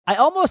I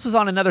almost was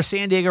on another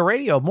San Diego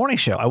radio morning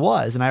show. I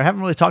was, and I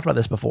haven't really talked about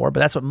this before, but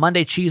that's what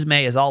Monday Cheese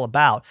May is all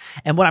about.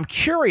 And what I'm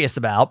curious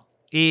about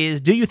is,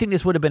 do you think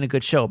this would have been a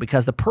good show?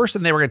 Because the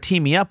person they were going to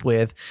team me up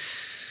with,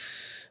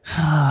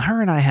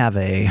 her and I have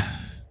a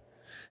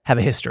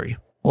history.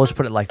 We'll just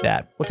put it like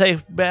that. We'll tell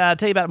you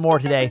about it more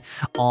today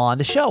on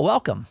the show.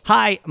 Welcome.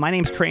 Hi, my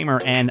name's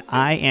Kramer, and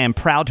I am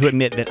proud to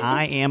admit that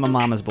I am a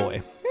mama's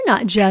boy. You're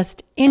not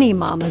just any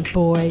mama's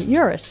boy.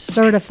 You're a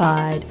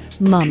certified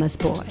mama's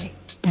boy.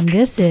 And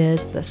this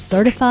is the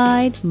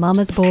Certified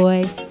Mama's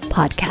Boy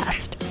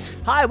Podcast.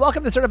 Hi,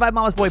 welcome to the Certified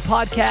Mama's Boy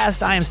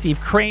Podcast. I am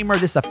Steve Kramer.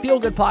 This is a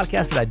feel-good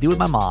podcast that I do with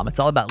my mom. It's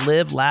all about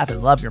live, laugh,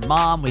 and love your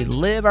mom. We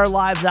live our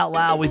lives out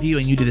loud with you,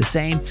 and you do the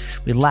same.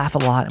 We laugh a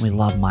lot, and we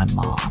love my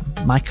mom.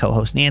 My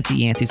co-host,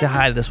 Nancy. Nancy, say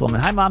hi to this woman.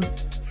 Hi, Mom.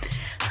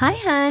 Hi,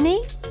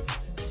 honey.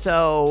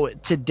 So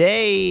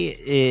today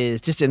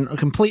is, just in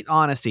complete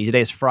honesty,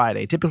 today is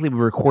Friday. Typically, we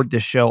record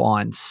this show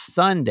on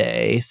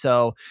Sunday,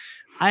 so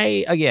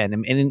I, again,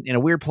 am in a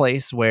weird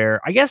place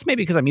where I guess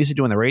maybe because I'm used to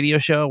doing the radio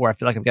show where I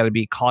feel like I've got to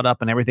be caught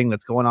up in everything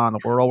that's going on in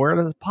the world. Where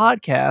this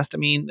podcast, I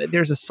mean,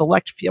 there's a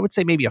select few, I would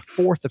say maybe a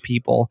fourth of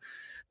people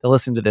that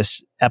listen to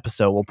this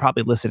episode will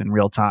probably listen in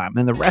real time.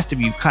 And the rest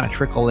of you kind of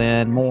trickle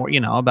in more,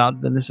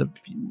 about then this a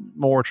few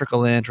more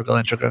trickle in.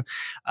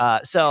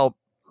 So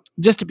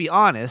just to be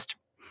honest,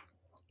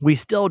 we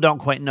still don't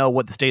quite know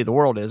what the state of the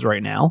world is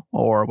right now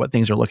or what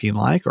things are looking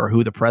like or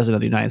who the president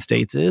of the United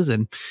States is.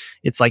 And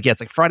it's like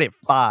Friday at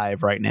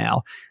 5 right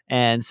now.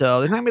 And so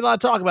there's not going to be a lot of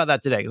talk about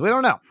that today because we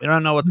don't know. We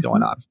don't know what's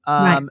going on.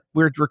 Right.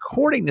 We're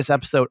recording this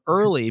episode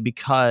early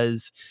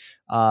because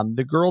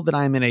the girl that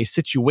I'm in a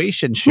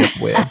situationship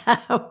with,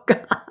 Oh,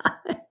 God.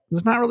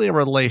 it's not really a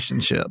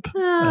relationship.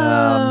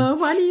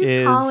 Why do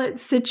you call it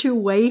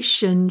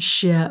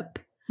situationship?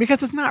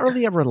 Because it's not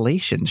really a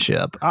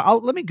relationship.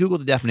 Let me Google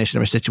the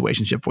definition of a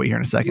situationship for you here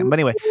in a second. But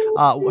anyway,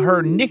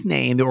 her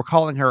nickname that we're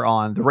calling her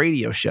on the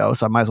radio show,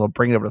 so I might as well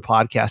bring it over to the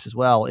podcast as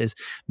well, is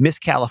Miss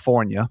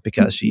California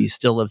because she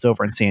still lives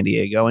over in San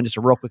Diego. And just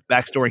a real quick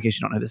backstory in case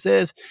you don't know who this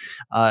is.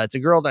 It's a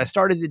girl that I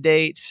started to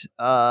date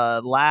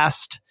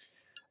last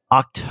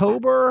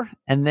October,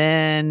 and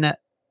then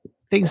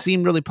things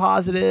seemed really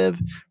positive.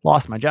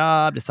 Lost my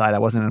job, decided I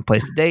wasn't in a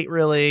place to date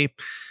really.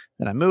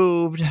 Then I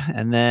moved,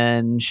 and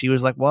then she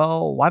was like,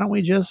 well, why don't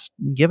we just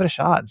give it a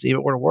shot and see if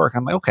it were to work?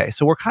 I'm like, okay.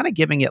 So we're kind of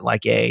giving it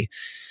like a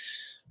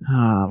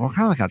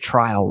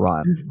trial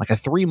run, like a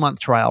 3-month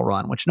trial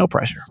run, which no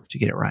pressure to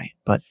get it right.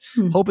 But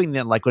hoping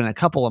that like in a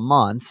couple of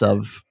months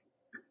of,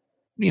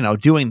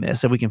 doing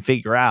this, if we can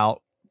figure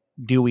out,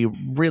 do we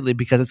really,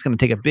 because it's going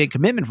to take a big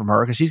commitment from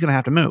her because she's going to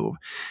have to move.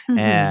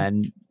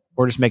 And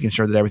we're just making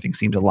sure that everything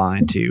seems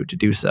aligned to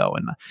do so.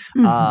 And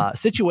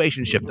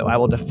situationship, though, I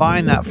will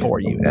define that for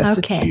you.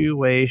 Okay.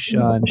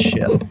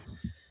 Situationship.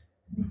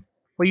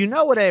 Well, you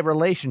know what a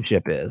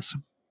relationship is.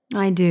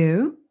 I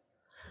do.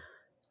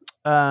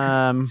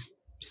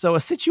 So a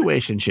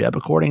situationship,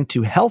 according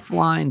to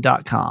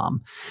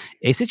healthline.com,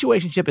 a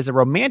situationship is a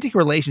romantic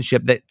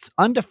relationship that's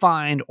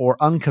undefined or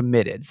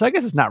uncommitted. So I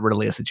guess it's not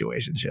really a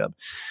situationship.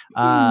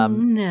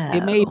 No.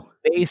 It may be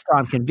based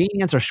on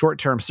convenience or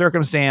short-term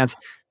circumstance.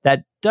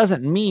 That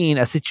doesn't mean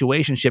a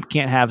situationship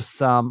can't have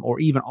some or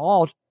even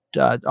all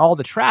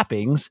the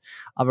trappings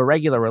of a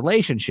regular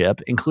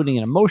relationship, including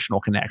an emotional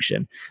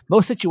connection.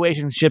 Most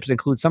situationships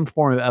include some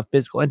form of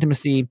physical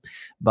intimacy,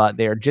 but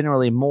they are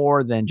generally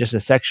more than just a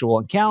sexual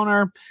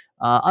encounter.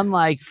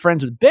 Unlike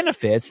friends with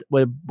benefits,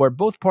 where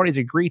both parties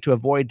agree to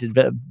avoid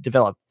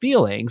develop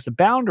feelings, the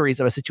boundaries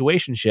of a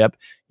situationship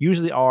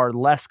usually are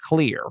less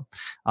clear.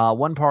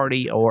 One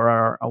party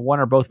or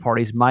one or both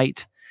parties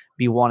might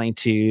be wanting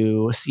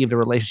to see if the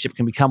relationship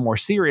can become more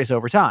serious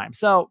over time.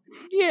 So,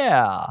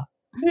 yeah.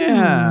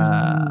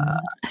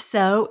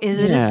 So, is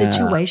it a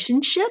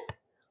situationship?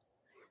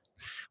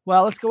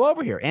 Well, let's go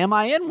over here. Am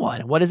I in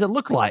one? What does it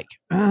look like?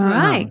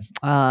 Right.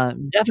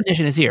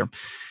 Definition is here.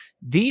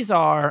 These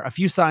are a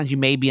few signs you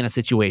may be in a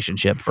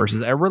situationship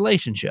versus a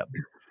relationship.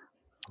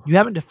 You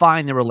haven't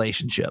defined the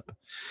relationship.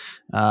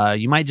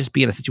 You might just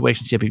be in a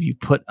situationship if you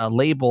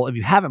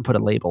haven't put a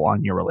label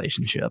on your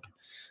relationship,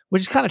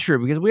 which is kind of true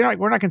because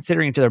we're not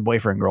considering each other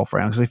boyfriend,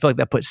 girlfriend, because we feel like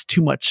that puts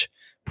too much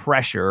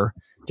pressure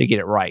to get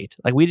it right.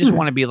 Like we just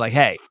want to be like,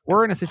 hey,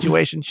 we're in a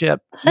situationship,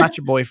 not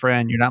your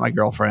boyfriend, you're not my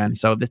girlfriend.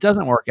 So if this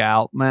doesn't work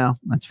out, well,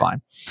 that's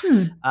fine.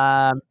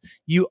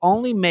 You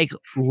only make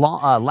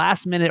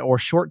last minute or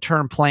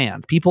short-term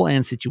plans. People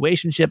in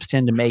situationships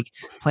tend to make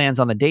plans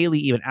on the daily,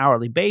 even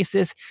hourly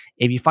basis.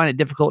 If you find it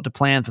difficult to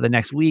plan for the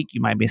next week,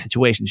 you might be in a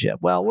situationship.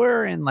 Well,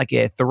 we're in like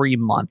a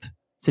 3-month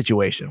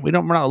situation. We're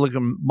not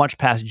looking much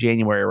past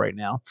January right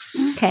now.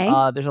 Okay.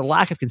 There's a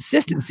lack of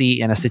consistency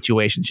in a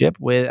situationship.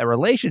 With a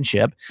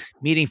relationship,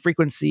 meeting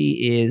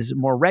frequency is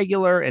more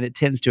regular and it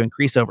tends to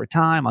increase over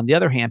time. On the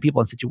other hand,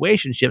 people in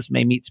situationships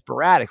may meet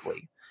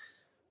sporadically.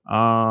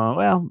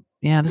 Well,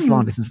 yeah, this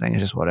long distance thing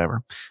is just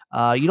whatever.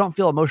 You don't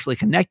feel emotionally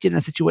connected in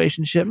a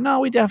situationship. No,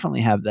 we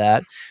definitely have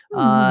that.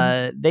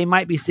 They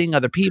might be seeing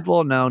other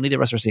people. No, neither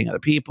of us are seeing other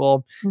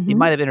people. He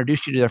might have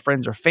introduced you to their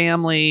friends or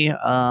family.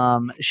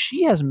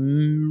 She has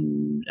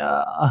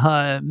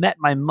met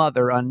my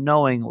mother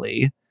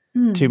unknowingly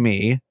to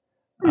me.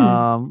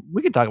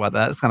 We can talk about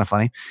that. It's kind of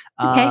funny.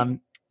 Okay.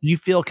 You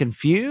feel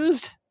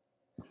confused?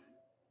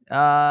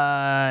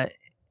 That's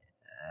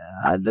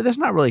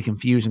not really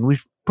confusing.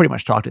 We've pretty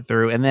much talked it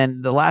through. And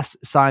then the last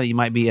sign that you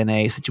might be in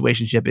a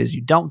situationship is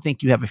you don't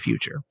think you have a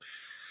future.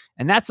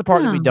 And that's the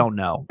part that we don't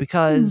know,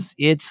 because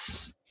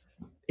it's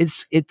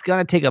going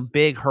to take a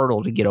big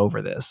hurdle to get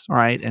over this,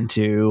 right? And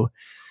to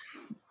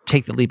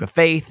take the leap of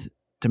faith,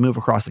 to move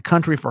across the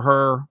country for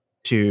her,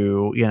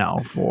 to,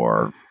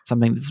 for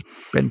something that's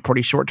been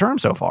pretty short term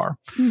so far.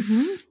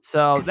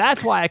 So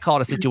that's why I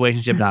call it a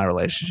situationship, not a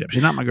relationship.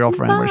 She's not my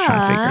girlfriend. We're just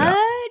trying to figure it out.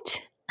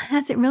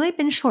 Has it really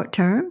been short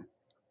term?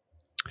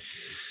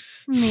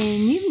 I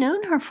mean, you've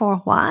known her for a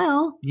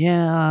while.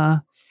 Yeah.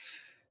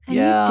 And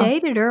you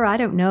dated her. I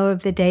don't know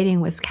if the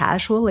dating was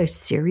casual or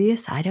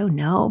serious. I don't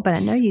know, but I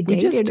know you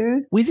dated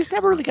her. We just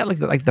never really got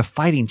like the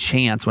fighting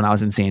chance when I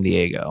was in San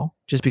Diego,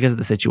 just because of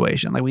the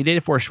situation. Like, we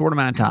dated for a short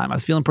amount of time. I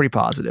was feeling pretty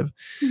positive.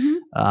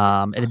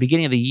 At the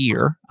beginning of the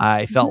year,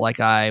 I felt like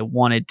I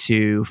wanted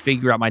to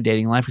figure out my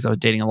dating life, because I was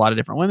dating a lot of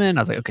different women.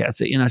 I was like, okay,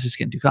 that's it. It's just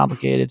getting too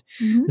complicated.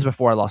 This is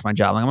before I lost my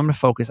job. Like, I'm going to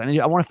focus. I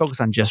want to focus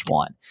on just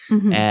one.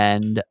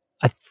 And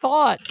I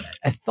thought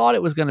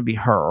it was going to be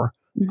her.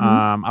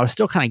 I was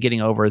still kind of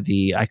getting over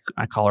I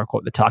call her,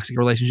 quote, the toxic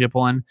relationship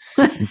one.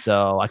 And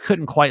so I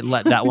couldn't quite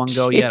let that one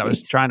go yet. I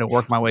was trying to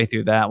work my way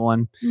through that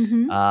one.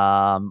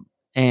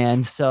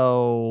 And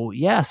so,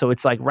 so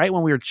it's like right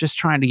when we were just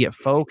trying to get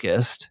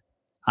focused,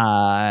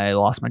 I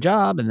lost my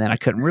job, and then I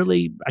couldn't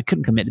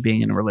commit to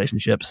being in a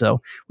relationship.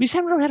 So we just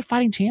haven't really had a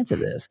fighting chance of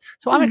this.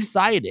 So I'm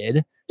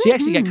excited. She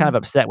actually got kind of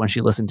upset when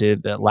she listened to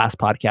the last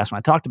podcast when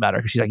I talked about her,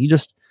 because she's like, you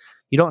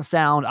don't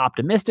sound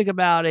optimistic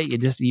about it.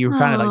 You were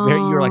kind of like,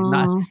 you were like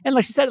not, and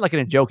like she said it like in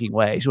a joking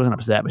way. She wasn't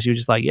upset, but she was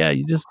just like, yeah,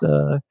 you just,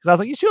 cause I was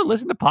like, you should have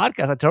listened to the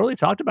podcast. I totally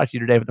talked about you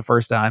today for the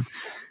first time.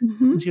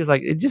 And she was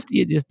like, you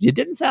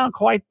didn't sound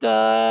quite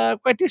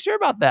too sure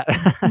about that.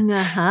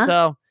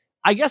 So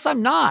I guess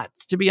I'm not,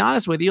 to be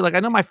honest with you. Like, I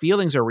know my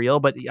feelings are real,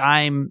 but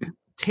I'm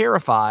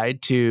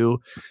terrified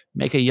to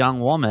make a young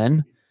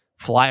woman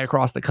fly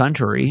across the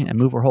country and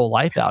move her whole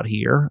life out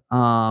here.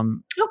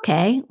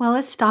 Okay. Well,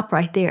 let's stop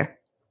right there.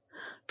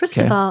 First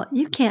of all,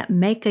 you can't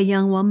make a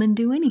young woman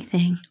do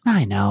anything.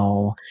 I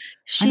know.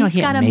 She's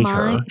got a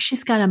mind.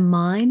 She's got a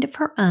mind of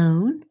her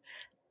own,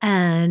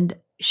 and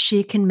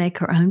she can make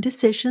her own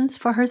decisions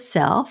for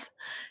herself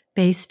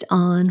based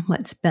on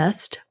what's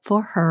best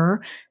for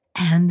her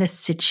and the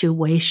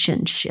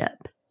situationship.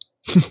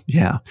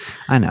 Yeah,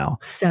 I know.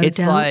 So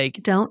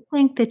don't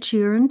think that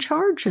you're in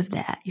charge of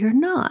that. You're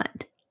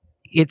not.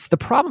 It's the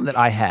problem that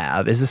I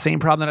have is the same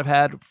problem that I've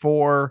had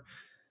for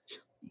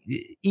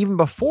even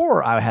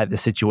before I had the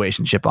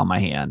situationship on my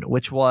hand,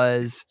 which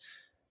was,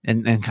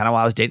 and kind of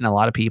why I was dating a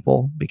lot of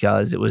people,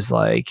 because it was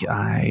like,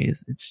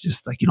 it's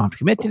just like, you don't have to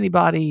commit to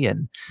anybody.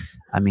 And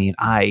I mean,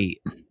 I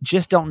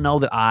just don't know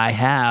that I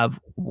have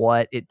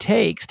what it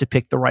takes to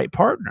pick the right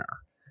partner.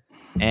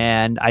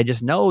 And I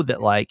just know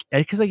that, like,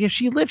 because like if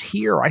she lived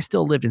here, I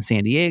still lived in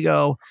San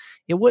Diego,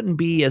 it wouldn't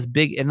be as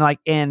big. And like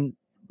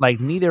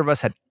neither of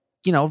us had,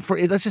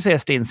 let's just say I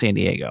stayed in San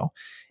Diego,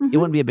 it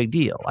wouldn't be a big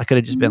deal. I could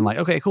have just been like,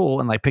 okay, cool.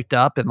 And like picked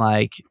up and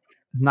like,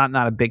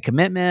 not a big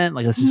commitment.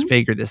 Like, let's just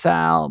figure this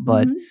out.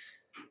 But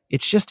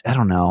it's just, I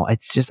don't know.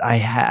 It's just,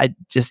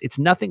 it's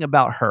nothing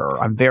about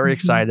her. I'm very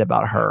excited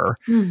about her.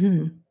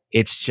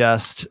 It's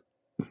just,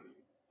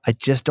 I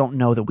just don't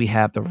know that we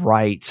have the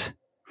right,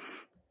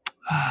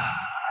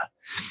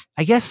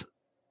 I guess,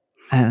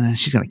 and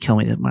she's going to kill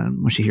me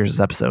when she hears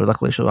this episode.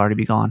 Luckily, she'll already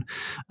be gone.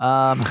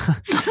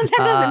 That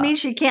doesn't mean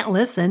she can't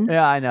listen.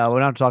 Yeah, I know. We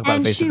don't have to talk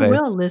about it face to face. And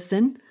she will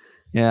listen.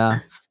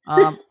 Yeah.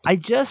 I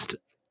guess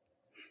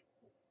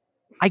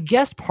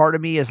part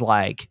of me is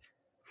like,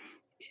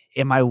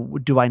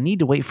 do I need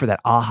to wait for that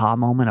aha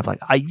moment of like,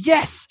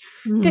 yes,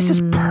 this is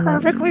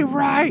perfectly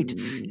right.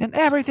 And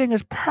everything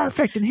is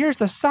perfect. And here's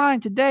the sign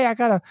today.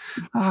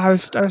 I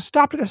was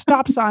stopped at a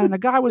stop sign and a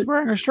guy was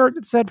wearing a shirt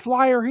that said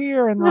flyer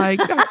here. And like,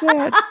 that's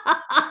it.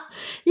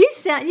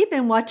 You've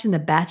been watching The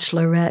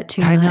Bachelorette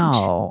too much. I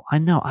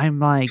know. I'm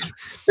like,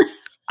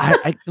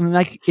 I'm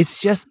like,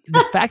 it's just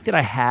the fact that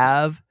I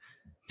have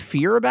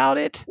fear about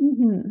it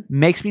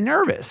makes me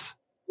nervous.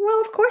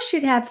 Well, of course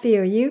you'd have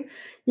fear. You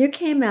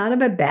came out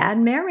of a bad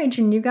marriage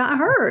and you got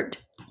hurt.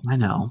 I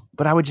know,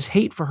 but I would just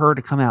hate for her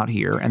to come out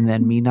here and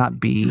then me not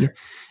be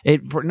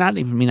not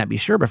even me not be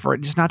sure, but for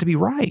it just not to be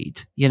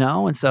right,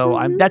 And so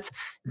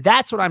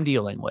that's what I'm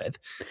dealing with.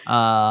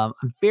 I'm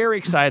very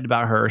excited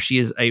about her. She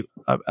is a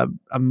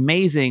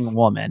amazing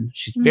woman.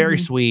 She's very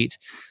sweet.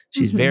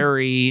 She's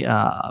very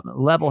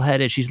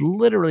level-headed. She's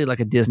literally like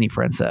a Disney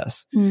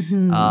princess.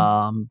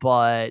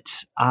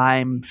 But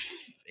I'm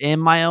in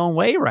my own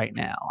way right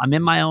now. I'm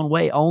in my own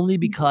way only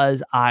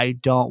because I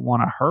don't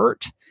want to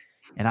hurt.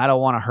 and I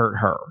don't want to hurt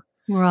her.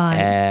 Right.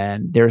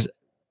 And there's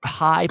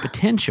high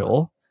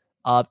potential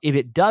of if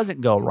it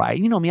doesn't go right.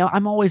 You know me,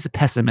 I'm always the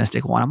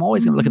pessimistic one. I'm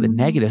always going to look at the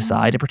negative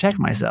side to protect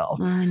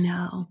myself. I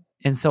know.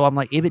 And so I'm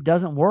like, if it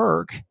doesn't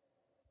work,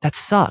 that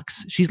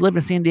sucks. She's lived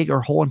in San Diego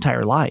her whole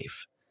entire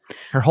life.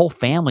 Her whole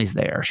family's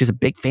there. She's a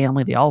big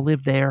family. They all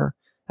live there.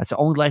 That's the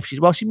only life she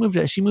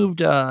moved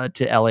to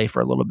LA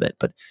for a little bit,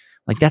 but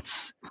like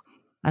that's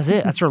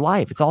it. That's her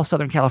life. It's all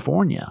Southern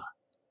California.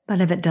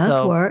 But if it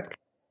does work.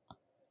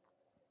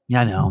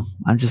 Yeah, I know.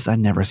 I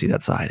never see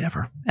that side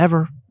ever.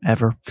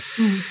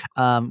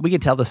 We can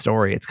tell the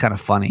story. It's kind of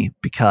funny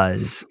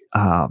because,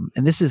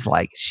 and this is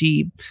like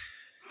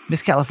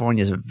Miss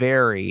California is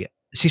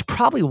she's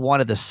probably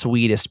one of the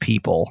sweetest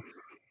people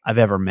I've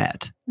ever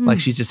met. Like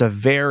she's just a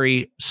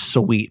very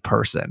sweet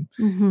person,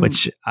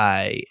 which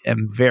I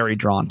am very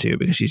drawn to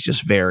because she's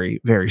just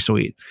very, very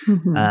sweet.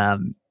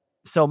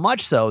 So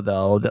much so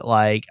though, that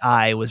like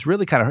I was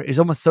really it was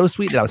almost so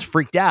sweet that I was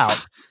freaked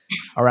out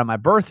around my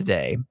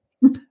birthday.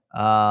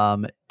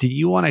 Do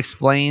you want to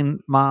explain,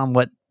 Mom,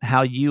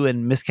 how you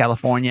and Miss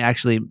California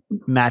actually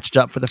matched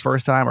up for the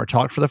first time or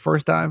talked for the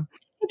first time?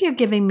 If you're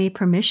giving me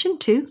permission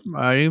to.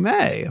 You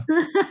may.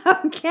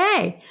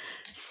 Okay.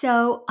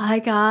 So I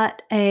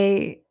got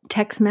a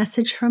text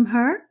message from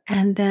her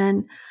and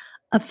then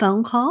a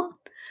phone call,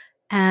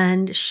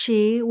 and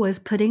she was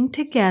putting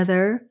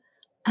together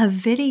a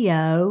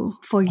video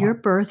for your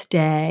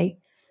birthday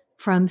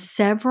from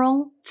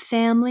several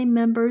family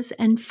members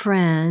and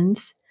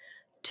friends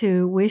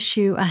to wish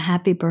you a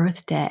happy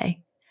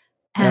birthday.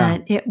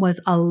 And it was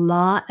a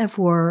lot of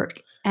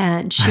work,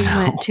 and she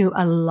went to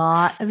a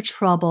lot of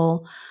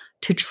trouble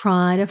to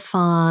try to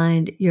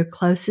find your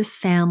closest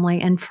family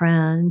and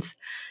friends.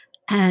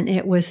 And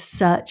it was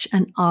such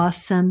an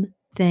awesome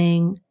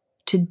thing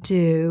to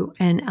do.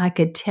 And I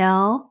could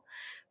tell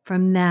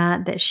from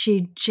that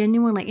she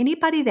genuinely,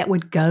 anybody that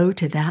would go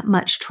to that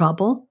much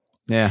trouble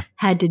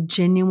had to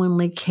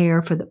genuinely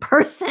care for the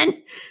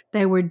person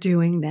they were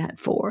doing that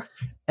for.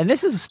 And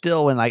this is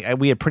still when like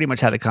we had pretty much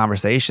had a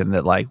conversation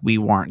that like we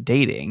weren't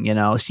dating, you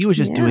know, she was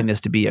just doing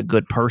this to be a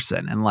good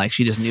person. And like,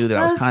 she just knew that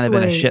I was kind of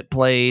in a shit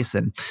place.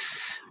 And,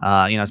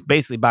 it's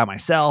basically by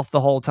myself the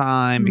whole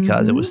time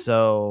because it was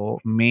so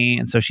me.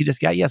 And so she just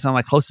got, some of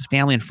my closest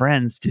family and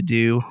friends to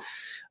do,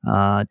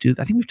 I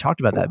think we've talked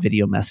about that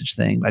video message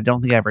thing, but I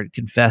don't think I ever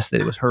confessed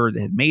that it was her that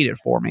had made it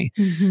for me.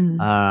 She's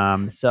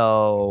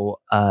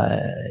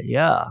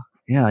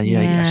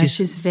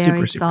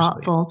very super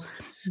thoughtful.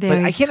 But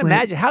I can't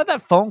imagine, how did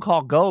that phone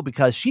call go?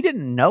 Because she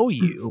didn't know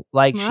you.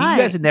 Like you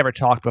guys had never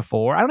talked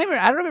before. I don't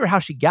remember how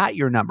she got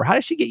your number. How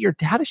did she get your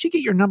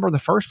number in the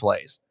first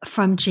place?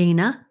 From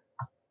Gina.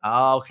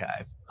 Oh,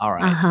 okay. All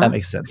right. That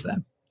makes sense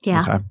then.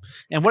 Yeah. Okay.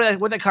 And what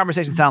did that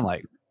conversation sound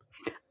like?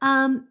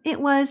 It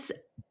was,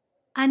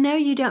 I know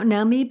you don't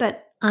know me,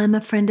 but I'm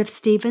a friend of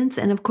Stephen's.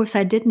 And of course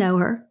I did know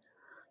her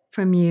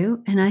from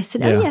you. And I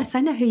said, oh yes, I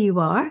know who you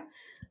are.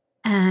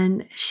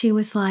 And she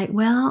was like,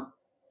 well,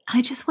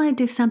 I just want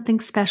to do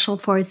something special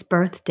for his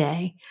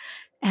birthday.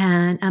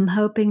 And I'm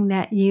hoping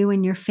that you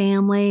and your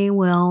family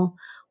will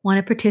want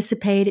to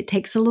participate. It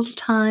takes a little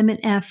time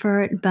and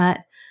effort, but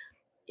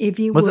if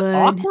you was it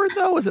awkward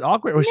though? Was it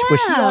awkward? Was she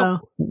awkward?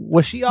 No,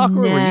 were you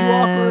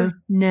awkward?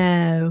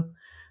 No.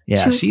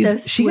 Yeah, she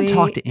can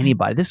talk to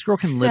anybody. This girl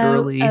can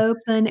literally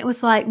open. It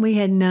was like we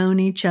had known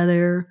each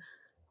other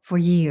for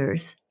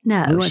years.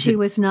 No, she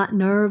was not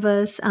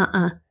nervous.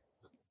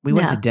 We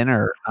went to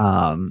dinner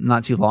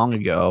not too long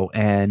ago,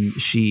 and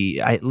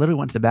I literally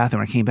went to the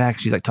bathroom. And I came back.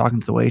 She's like talking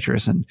to the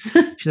waitress, and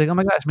she's like, "Oh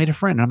my god, I just made a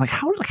friend." And I'm like,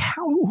 "How?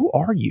 Who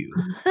are you?"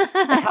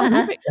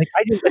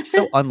 It's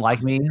so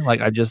unlike me.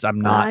 Like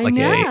I'm not. I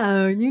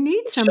know you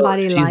need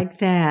somebody like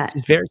that.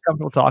 She's very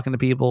comfortable talking to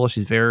people.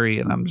 She's very,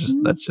 and I'm just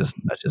that's just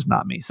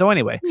not me. So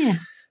anyway,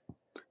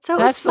 So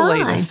that's it was the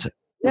fine. latest. It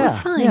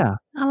was fine. Yeah.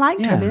 I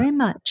liked her very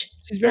much.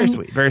 She's very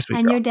sweet, very sweet.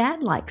 And girl. your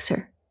dad likes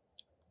her.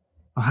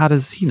 Well, how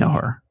does he know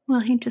her? Well,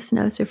 he just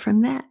knows her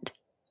from that.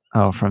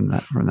 Oh, from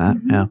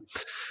that. Yeah.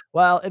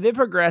 Well, if it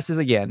progresses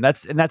again,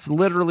 that's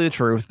literally the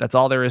truth. That's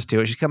all there is to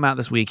it. She's coming out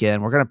this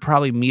weekend. We're going to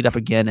probably meet up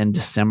again in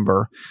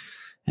December.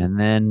 And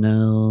then, I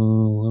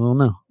don't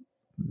know,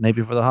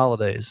 maybe for the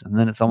holidays. And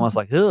then it's almost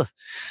like,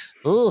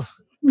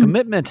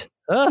 commitment.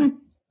 I'm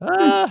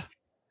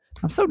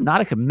so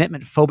not a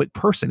commitment phobic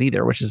person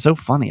either, which is so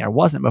funny. I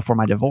wasn't before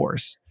my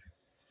divorce.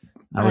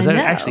 I was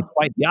actually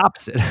quite the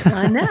opposite.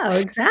 I know,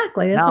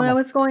 exactly. That's what I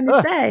was going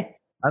to say.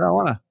 I don't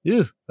want to.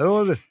 I don't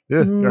want to.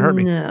 It hurt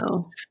me.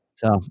 No.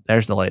 So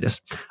there's the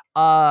latest.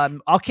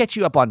 I'll catch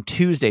you up on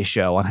Tuesday's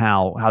show on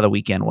how the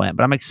weekend went,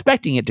 but I'm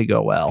expecting it to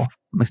go well.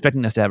 I'm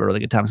expecting us to have a really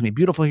good time. It's going to be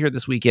beautiful here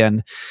this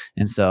weekend.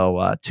 And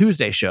so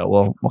Tuesday's show,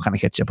 we'll kind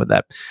of catch up with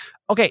that.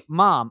 Okay,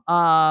 Mom,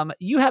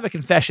 you have a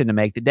confession to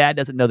make that Dad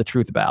doesn't know the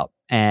truth about.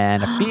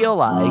 And I feel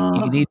like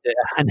you need to,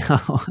 I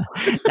know.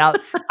 Now,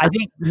 I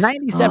think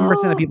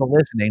 97% of people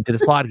listening to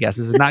this podcast, this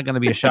is not going to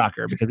be a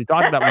shocker because we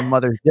talked about my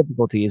mother's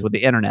difficulties with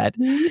the internet.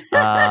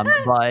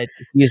 But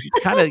he's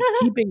kind of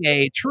keeping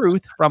a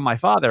truth from my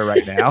father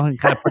right now and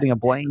kind of putting a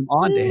blame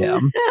onto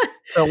him.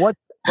 So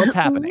what's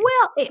happening?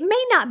 Well, it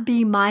may not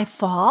be my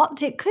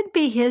fault. It could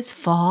be his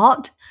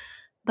fault,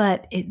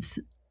 but it's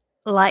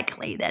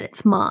likely that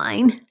it's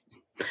mine.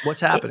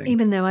 What's happening?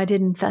 Even though I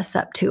didn't fess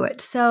up to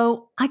it.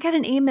 So I got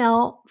an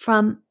email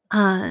from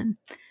Neiman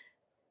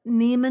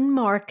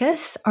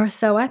Marcus, or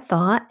so I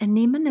thought, and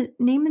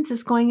Neiman's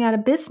is going out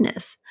of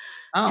business.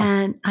 Oh.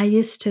 And I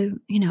used to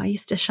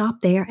shop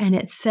there, and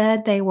it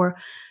said they were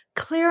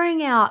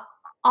clearing out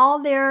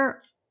all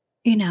their,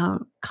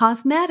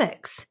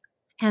 cosmetics,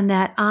 and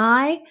that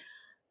I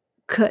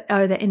could,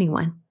 or that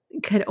anyone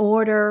could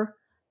order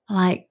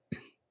like,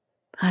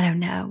 I don't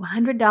know,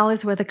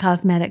 $100 worth of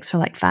cosmetics for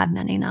like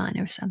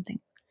 $5.99 or something.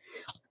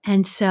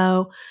 And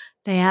so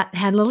they had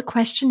a little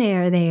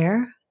questionnaire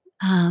there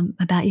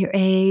about your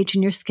age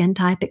and your skin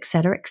type, et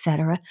cetera, et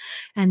cetera.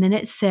 And then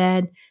it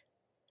said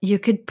you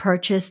could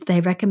purchase,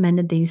 they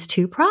recommended these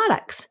 2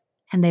 products,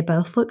 and they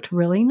both looked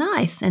really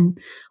nice. And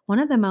one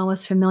of them I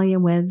was familiar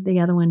with, the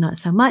other one not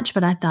so much,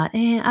 but I thought,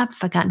 I've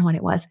forgotten what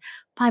it was,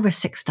 $5 or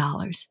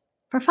 $6.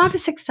 For $5 or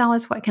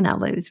 $6, what can I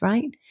lose,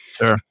 right?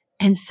 Sure.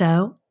 And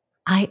so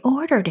I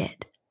ordered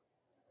it.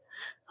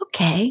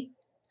 Okay.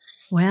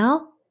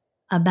 Well,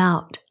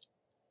 about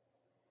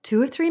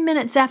 2 or 3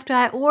 minutes after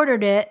I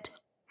ordered it,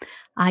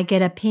 I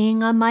get a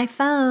ping on my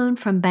phone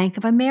from Bank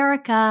of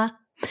America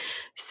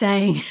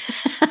saying,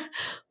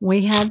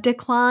 we have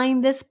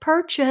declined this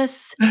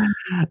purchase.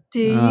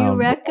 Do you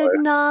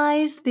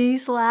recognize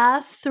these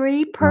last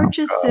 3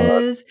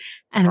 purchases?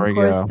 And of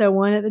course, the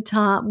one at the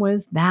top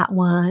was that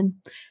one.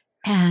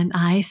 And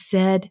I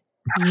said,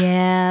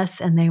 yes.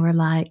 And they were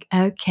like,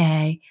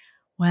 okay,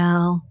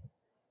 well,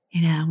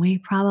 we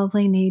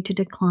probably need to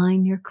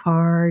decline your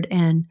card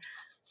and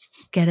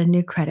get a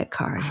new credit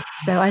card.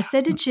 So I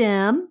said to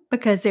Jim,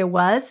 because there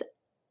was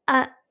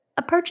a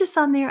purchase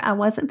on there I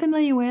wasn't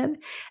familiar with.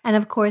 And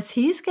of course,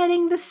 he's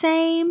getting the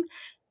same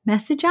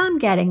message I'm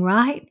getting,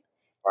 right?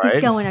 He's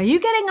going, are you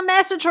getting a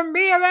message from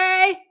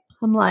BMA?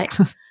 I'm like,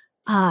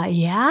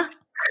 yeah.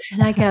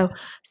 And I go,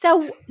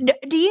 so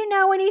do you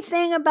know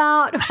anything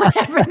about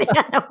whatever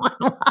the other one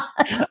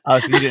was? Oh,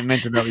 so you didn't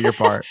mention over your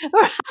part.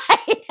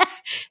 Right.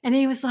 And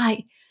he was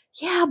like,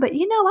 yeah, but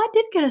I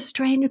did get a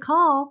strange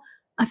call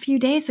a few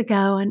days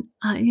ago. And,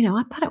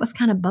 I thought it was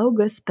kind of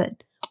bogus,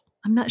 but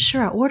I'm not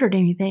sure I ordered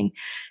anything.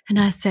 And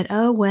I said,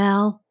 oh,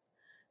 well,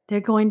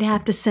 they're going to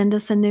have to send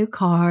us a new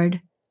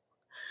card.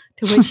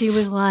 To which he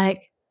was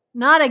like,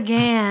 not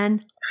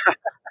again.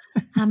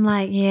 I'm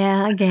like,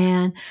 yeah,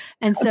 again.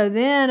 And so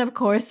then, of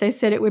course, they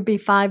said it would be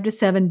 5 to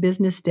 7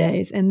 business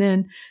days. And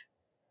then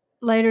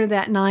later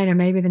that night, or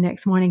maybe the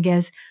next morning,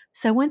 goes,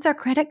 so when's our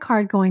credit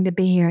card going to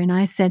be here? And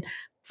I said,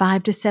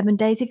 5 to 7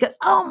 days. He goes,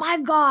 oh my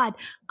God,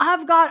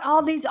 I've got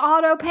all these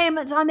auto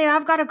payments on there.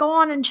 I've got to go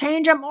on and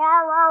change them. Rah,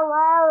 rah,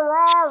 rah,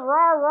 rah,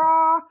 rah,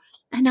 rah.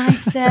 And I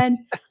said,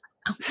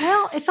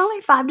 well, it's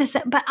only 5 to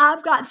 7, but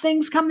I've got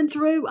things coming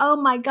through. Oh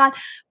my God.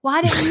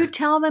 Why didn't you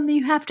tell them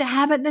you have to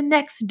have it the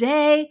next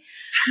day?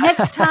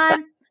 Next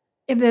time,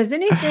 if there's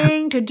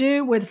anything to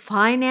do with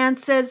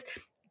finances,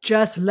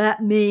 just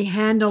let me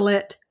handle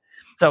it.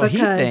 So he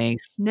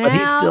thinks, now but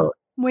he's still,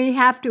 we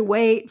have to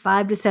wait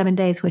 5 to 7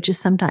 days, which is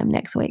sometime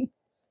next week.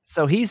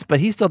 So he's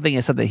still thinking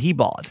it's something he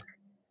bought.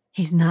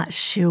 He's not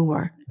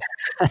sure.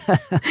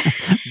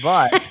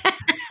 But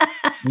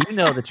you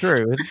know the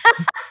truth.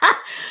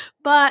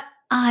 But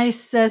I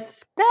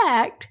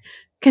suspect,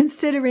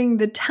 considering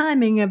the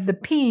timing of the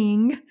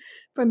ping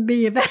from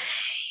B of A,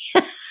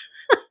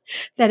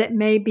 that it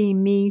may be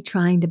me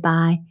trying to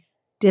buy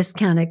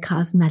discounted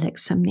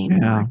cosmetics from Neiman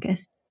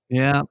Marcus.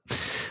 Yeah.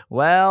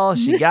 Well,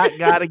 she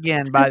got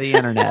again by the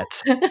internet.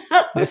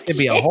 This could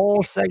be a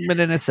whole segment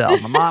in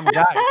itself. My mom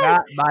got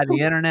by the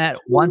internet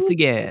once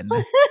again.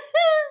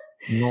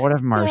 Lord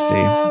have mercy.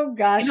 Oh,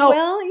 gosh.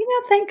 Well,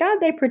 thank God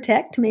they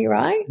protect me,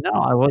 right? No,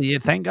 well, yeah,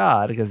 thank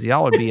God, because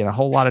y'all would be in a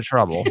whole lot of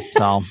trouble.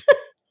 So, all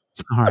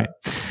right.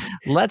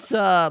 Let's go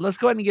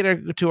ahead and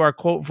get to our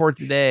quote for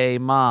today,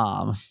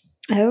 Mom.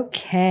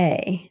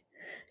 Okay.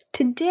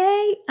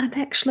 Today, I've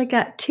actually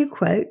got 2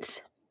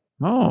 quotes.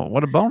 Oh,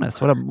 what a bonus.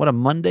 What a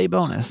Monday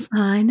bonus.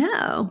 I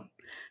know.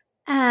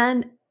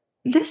 And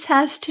this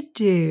has to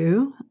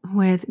do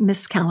with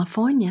Miss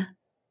California.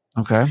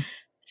 Okay.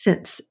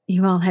 Since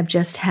you all have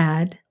just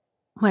had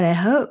what I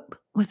hope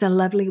was a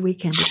lovely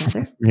weekend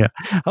together. Yeah.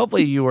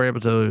 Hopefully you were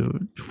able to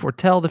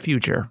foretell the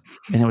future.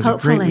 And it was a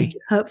great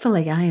weekend.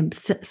 Hopefully. I am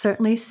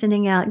certainly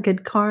sending out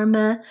good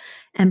karma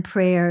and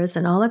prayers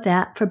and all of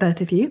that for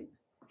both of you.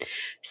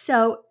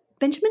 So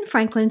Benjamin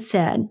Franklin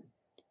said,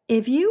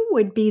 if you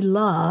would be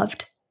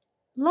loved,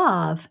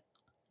 love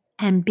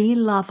and be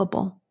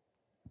lovable.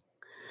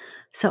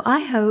 So I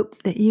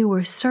hope that you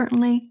were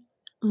certainly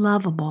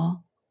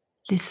lovable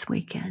this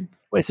weekend.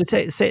 Wait, so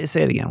say it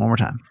again one more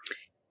time.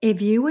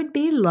 If you would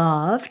be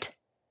loved,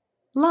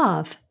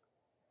 love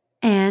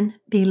and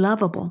be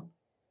lovable.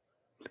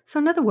 So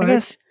in other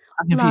words,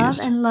 love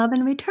and love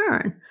in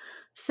return.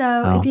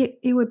 So if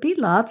you would be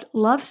loved,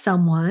 love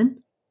someone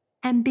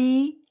and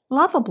be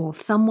lovable.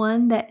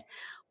 Someone that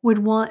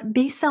would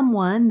be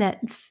someone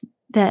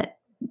that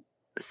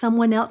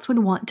someone else would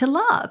want to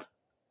love.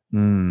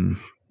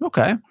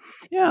 Okay.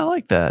 Yeah, I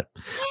like that.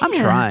 I'm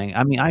Yeah. trying.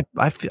 I mean, I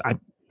feel,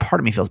 part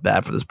of me feels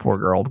bad for this poor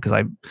girl because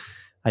I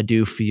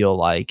do feel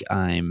like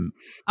I'm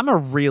a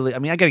really, I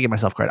mean, I got to give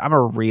myself credit. I'm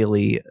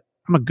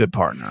a good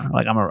partner.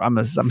 Like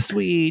I'm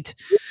sweet,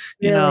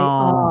 you Really know,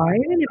 are,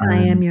 even if I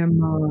am your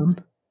mom.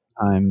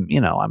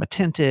 I'm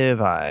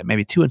attentive. I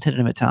maybe too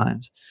attentive at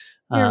times.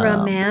 You're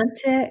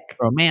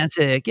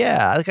romantic.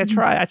 Yeah. Like I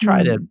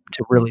try to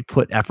really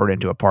put effort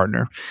into a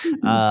partner.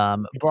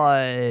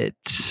 But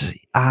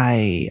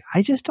I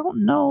just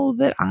don't know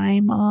that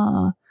I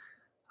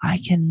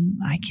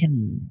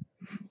can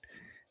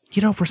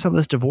get over some of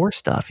this divorce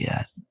stuff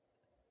yet.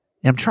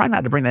 And I'm trying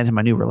not to bring that into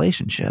my new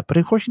relationship, but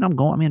of course, I'm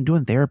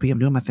doing therapy. I'm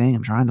doing my thing.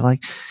 I'm trying to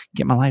like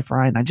get my life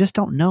right. And I just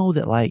don't know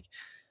that like,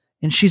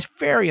 and she's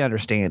very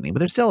understanding, but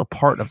there's still a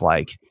part of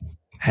like,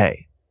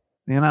 hey,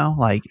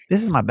 like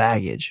this is my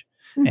baggage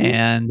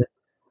and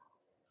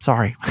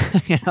sorry,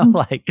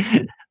 like,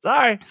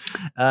 sorry.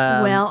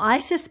 Well, I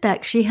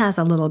suspect she has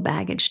a little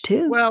baggage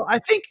too. Well, I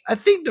think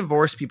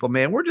divorced people,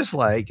 man, we're just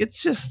like,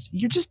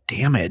 you're just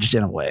damaged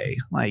in a way.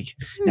 Like,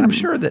 and I'm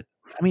sure that,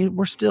 I mean,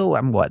 we're still,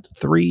 I'm what,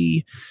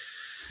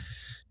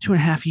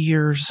 2.5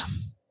 years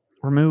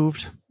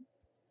removed.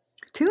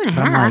 2.5.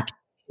 I'm like,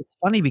 it's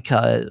funny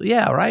because,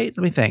 yeah, right.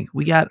 Let me think.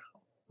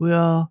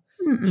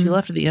 She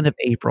left at the end of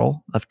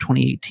April of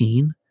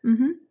 2018.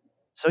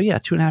 So yeah,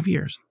 2.5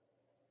 years.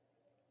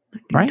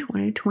 Right?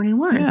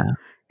 2021. Yeah.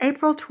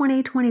 April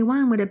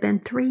 2021 would have been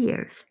 3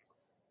 years.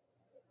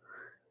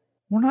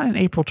 We're not in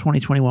April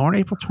 2021. We're in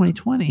April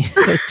 2020.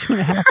 So it's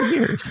 2.5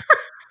 years.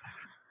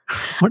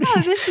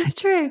 This is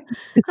true.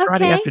 It's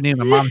Friday afternoon.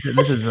 My mom said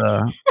this is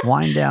a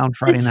wind down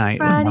Friday night.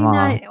 Friday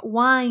night.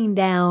 Wind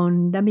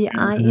down.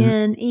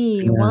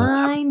 W-I-N-E.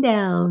 Wind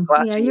down.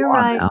 Yeah, you're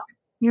right. Now.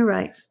 You're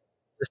right.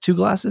 Is this 2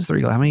 glasses?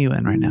 3 glasses? How many are you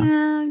in right now?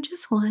 No,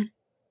 just one.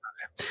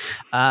 Okay.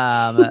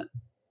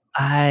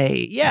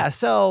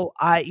 So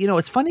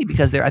it's funny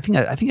because I think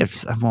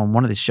I'm on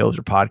one of these shows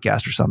or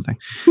podcasts or something.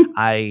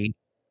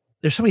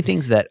 There's so many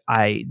things that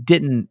I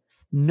didn't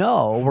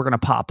know were going to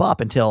pop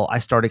up until I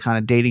started kind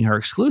of dating her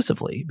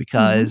exclusively,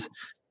 because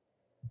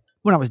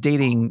when I was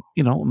dating,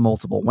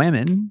 multiple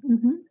women,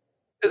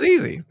 it's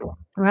easy.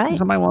 Right. If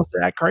somebody wants to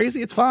act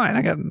crazy, it's fine.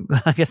 I got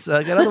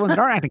other ones that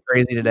aren't acting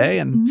crazy today,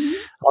 and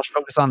I'll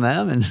focus on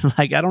them. And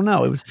like, I don't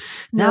know. It was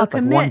no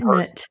commitment.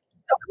 Like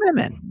no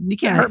commitment. You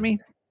can't hurt me.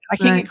 I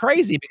can't get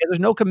crazy because there's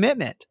no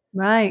commitment.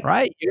 Right.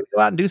 Right. You're going to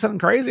go out and do something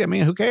crazy. I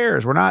mean, who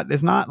cares?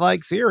 It's not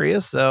like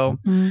serious. So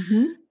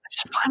I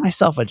just find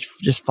myself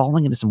just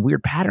falling into some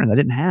weird patterns I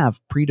didn't have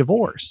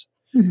pre-divorce.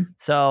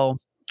 So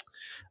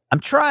I'm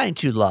trying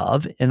to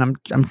love, and I'm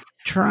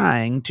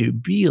trying to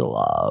be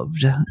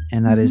loved.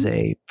 And that is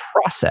a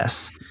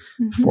process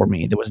for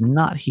me that was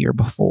not here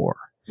before.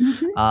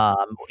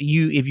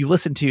 If you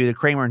listen to the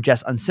Kramer and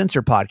Jess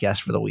Uncensored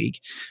podcast for the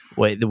week,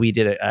 we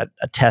did a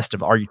test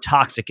of, are you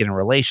toxic in a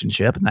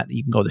relationship? And that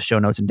you can go to the show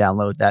notes and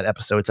download that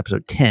episode. It's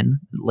episode 10,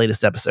 the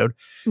latest episode.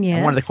 Yes.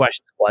 And one of the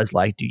questions was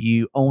like, do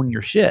you own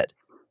your shit?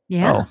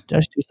 Yeah. Oh, did I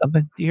just do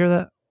something? Do you hear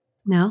that?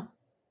 No.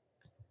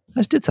 I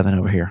just did something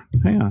over here.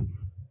 Hang on.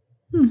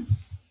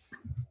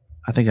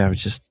 I think I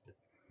was just,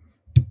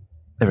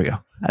 there we go.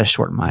 I just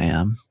shortened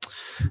my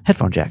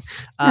headphone jack.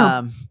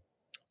 No.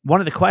 One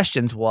of the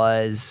questions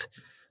was,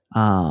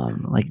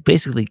 like,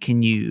 basically,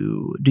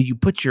 do you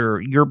put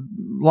your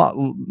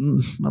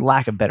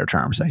lack of better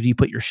terms, like, do you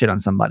put your shit on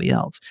somebody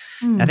else?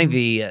 I think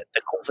the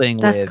cool thing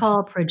that's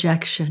called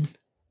projection.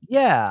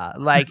 Yeah.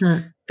 Like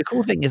the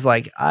cool thing is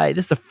like, this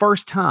is the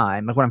first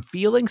time, like when I'm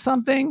feeling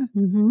something,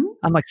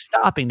 I'm like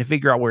stopping to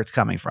figure out where it's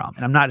coming from.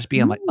 And I'm not just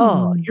being like,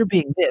 oh, you're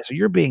being this or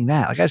you're being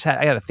that. Like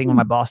I got a thing with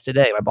my boss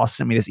today. My boss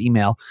sent me this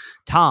email.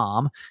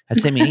 Tom had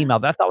sent me an email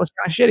that I thought was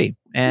kind of shitty.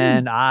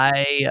 And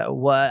I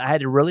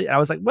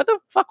was like, what the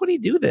fuck would he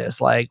do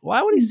this? Like,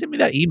 why would he send me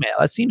that email?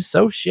 That seems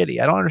so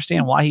shitty. I don't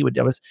understand why he would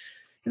do this.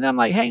 And then I'm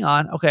like, hang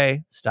on.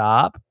 Okay,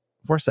 stop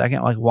for a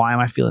second. Like, why am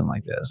I feeling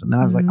like this? And then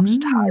I was like, I'm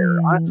just tired.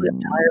 Honestly,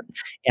 I'm tired.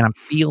 And I'm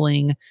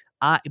feeling,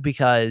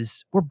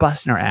 because we're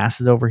busting our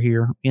asses over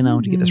here,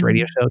 to get this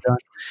radio show done.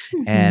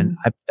 And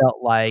I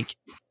felt like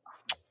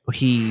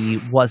he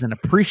wasn't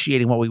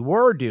appreciating what we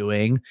were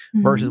doing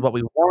versus what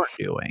we weren't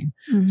doing.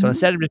 So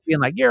instead of just being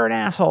like, you're an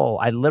asshole,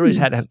 I literally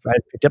just had to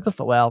pick up the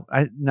phone. Well,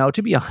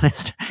 to be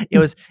honest, it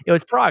was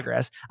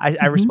progress.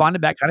 I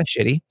responded back kind of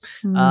shitty.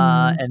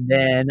 And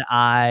then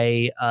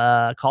I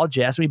called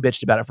Jess and we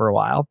bitched about it for a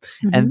while.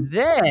 And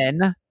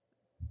then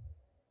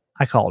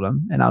I called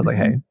him and I was like,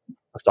 hey,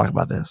 let's talk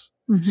about this.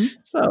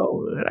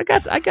 So I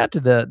got to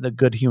the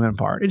good human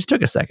part. It just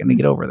took a second to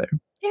get over there.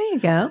 There you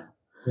go.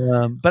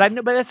 But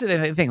that's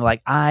the thing.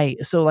 Like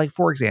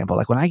for example,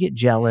 like when I get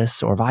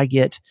jealous or if I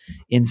get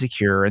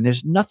insecure, and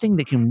there's nothing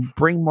that can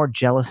bring more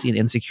jealousy and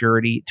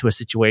insecurity to a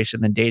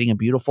situation than dating a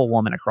beautiful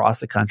woman across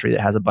the country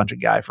that has a bunch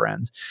of guy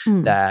friends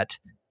that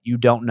you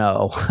don't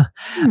know,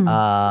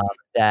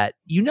 that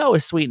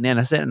is sweet and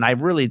innocent, and I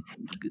really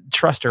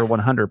trust her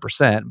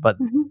 100%. But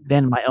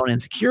then my own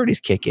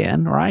insecurities kick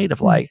in, right? Of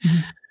like,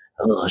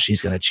 oh,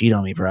 she's going to cheat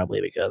on me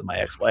probably because my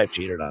ex-wife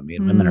cheated on me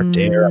and women are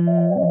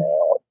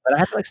terrible. But I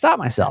have to like stop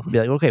myself and be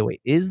like, okay,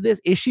 wait, is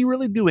she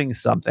really doing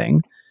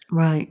something?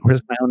 Right. Or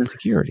is it my own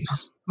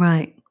insecurities?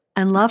 Right.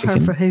 And love her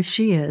for who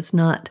she is,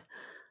 not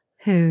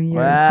who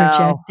you're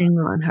projecting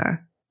on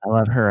her. I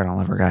love her and I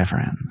love her guy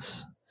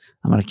friends.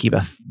 I'm going to keep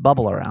a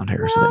bubble around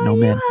her so that no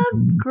men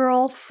have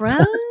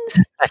girlfriends.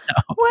 I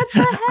know. What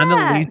the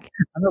heck?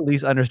 I'm the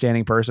least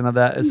understanding person of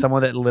that. Is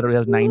someone that literally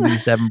has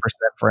 97%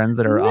 friends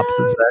that are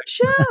opposite sex.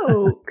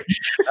 Joke.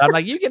 I'm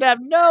like, you can have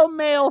no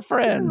male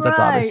friends. Right. That's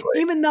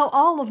obviously, even though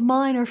all of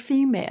mine are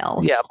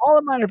females. Yeah, all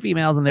of mine are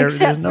females, and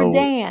except there's for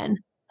Dan.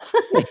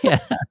 Yeah.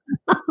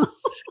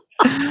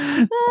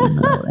 and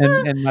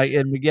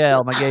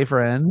Miguel, my gay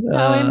friend.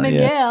 And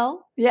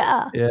Miguel.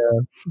 Yeah.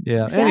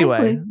 Exactly.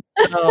 Anyway,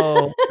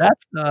 so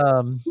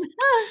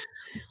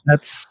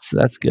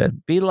that's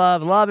good. Be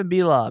loved, love and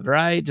be loved,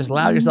 right? Just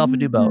allow yourself to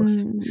do both.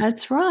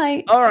 That's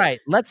right. All right,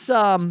 let's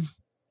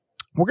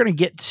we're going to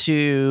get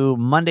to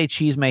Monday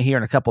Cheesemay here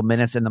in a couple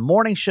minutes. In the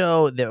morning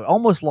show that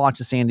almost launched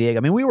in San Diego.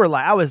 I mean,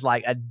 I was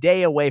like a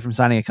day away from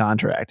signing a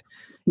contract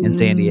in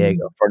San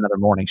Diego for another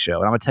morning show.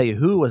 And I'm going to tell you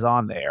who was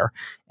on there.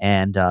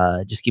 And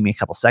just give me a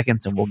couple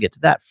seconds and we'll get to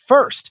that.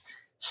 First,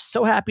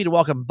 so happy to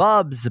welcome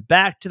Bubs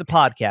back to the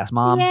podcast,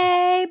 Mom.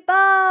 Yay,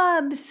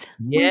 Bubs.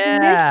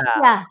 Yeah. We missed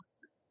ya.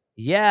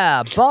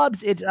 Yeah,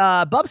 Bubs.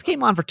 Bubs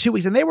came on for 2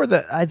 weeks, and they were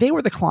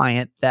the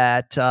client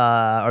that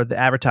or the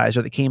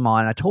advertiser that came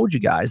on. I told you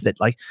guys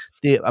that like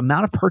the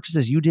amount of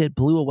purchases you did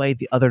blew away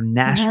the other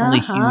nationally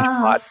huge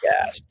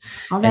podcast,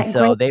 and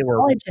so they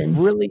were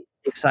really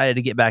excited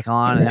to get back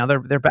on, and now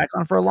they're back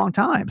on for a long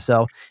time.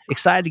 So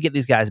excited to get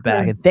these guys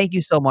back, and thank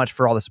you so much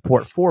for all the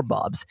support for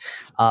Bubs.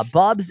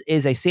 Bubs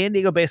is a San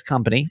Diego-based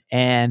company,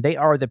 and they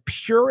are the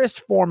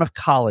purest form of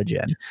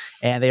collagen,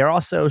 and they are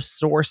also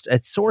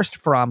sourced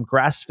from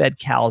grass-fed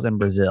cows in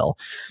Brazil.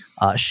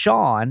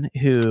 Sean,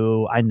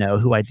 who I know,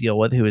 who I deal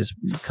with, who is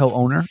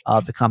co-owner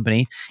of the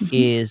company,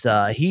 is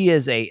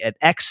an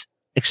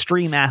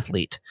ex-extreme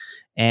athlete.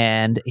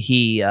 And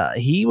he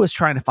was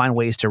trying to find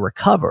ways to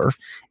recover,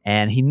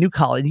 and he knew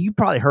collagen. You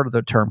probably heard of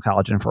the term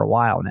collagen for a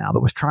while now,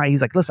 but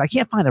he's like, listen, I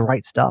can't find the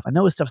right stuff. I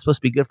know this stuff's supposed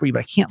to be good for you,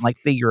 but I can't like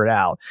figure it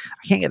out.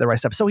 I can't get the right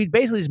stuff. So he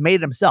basically just made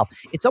it himself.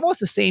 It's almost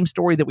the same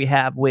story that we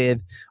have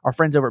with our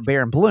friends over at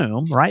Bear and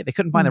Bloom, right? They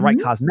couldn't find the right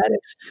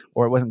cosmetics,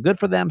 or it wasn't good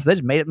for them, so they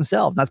just made it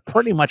themselves. That's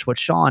pretty much what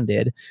Sean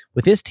did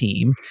with his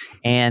team.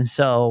 And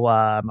so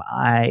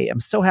I am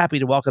so happy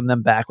to welcome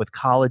them back with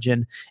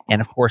collagen. And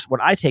of course,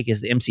 what I take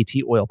is the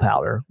MCT oil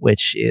powder,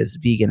 which is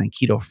vegan and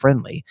keto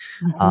friendly.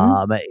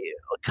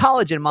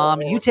 Collagen,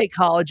 Mom, you take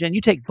collagen,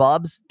 you take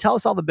Bubs. Tell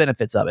us all the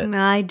benefits of it.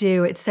 I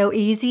do. It's so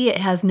easy. It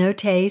has no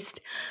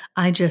taste.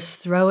 I just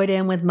throw it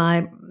in with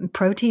my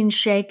protein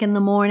shake in the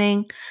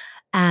morning.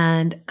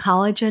 And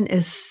collagen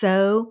is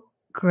so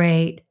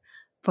great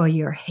for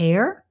your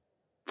hair,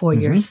 for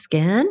your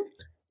skin,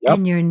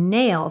 and your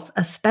nails,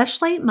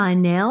 especially my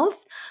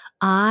nails.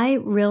 I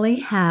really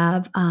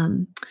have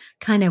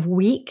kind of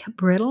weak,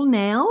 brittle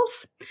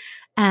nails.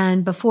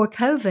 And before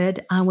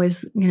COVID, I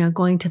was,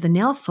 going to the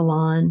nail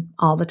salon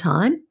all the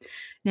time.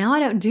 Now I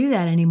don't do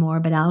that anymore,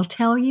 but I'll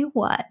tell you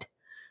what,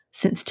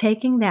 since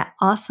taking that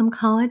awesome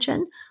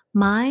collagen,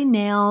 my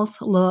nails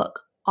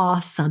look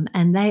awesome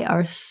and they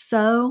are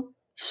so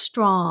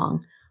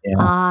strong. Yeah.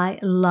 I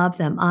love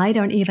them. I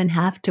don't even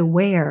have to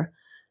wear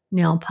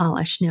nail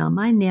polish now.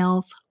 My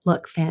nails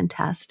look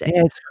fantastic.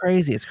 Yeah, it's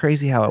crazy. It's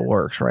crazy how it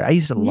works, right? I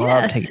used to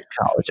love taking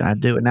collagen. I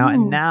do it now.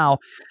 And now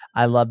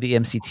I love the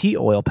MCT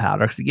oil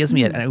powder because it gives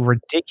me a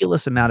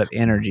ridiculous amount of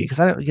energy because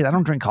I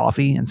don't drink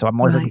coffee. And so I'm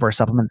always looking for a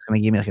supplement that's going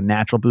to give me like a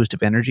natural boost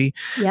of energy.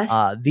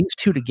 Yes. These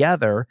two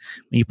together,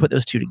 when you put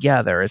those two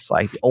together, it's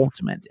like the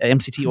ultimate.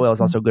 MCT oil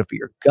is also good for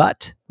your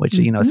gut, which,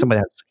 somebody that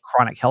has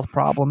chronic health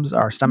problems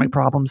or stomach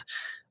problems.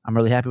 I'm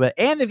really happy with it.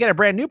 And they've got a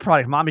brand new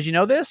product. Mom, did you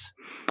know this?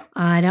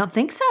 I don't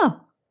think so.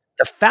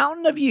 The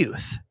Fountain of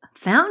Youth.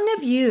 Fountain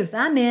of Youth.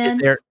 I'm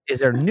in. Is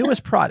their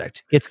newest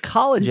product. It's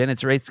collagen.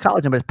 It's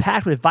collagen, but it's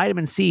packed with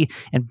vitamin C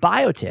and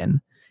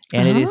biotin.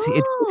 And it's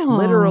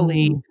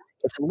literally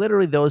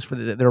those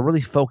that are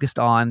really focused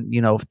on,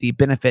 the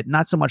benefit,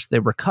 not so much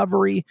the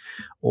recovery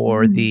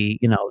or the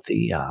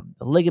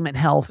ligament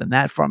health and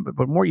that front,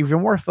 but more, if you're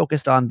more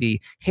focused on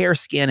the hair,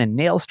 skin, and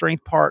nail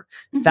strength part,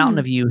 Fountain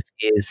of Youth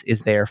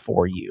is there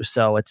for you.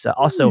 So it's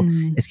also,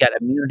 it's got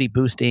immunity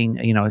boosting,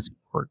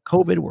 we're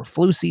COVID, we're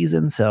flu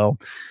season. So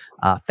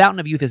Fountain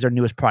of Youth is their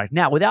newest product.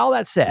 Now, with all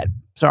that said,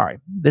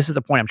 this is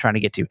the point I'm trying to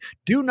get to.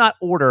 Do not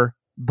order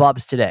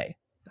Bubs today.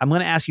 I'm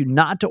going to ask you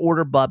not to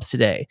order Bubs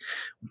today.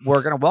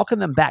 We're going to welcome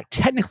them back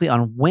technically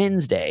on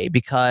Wednesday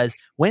because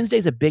Wednesday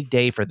is a big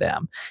day for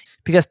them.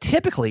 Because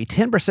typically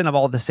 10% of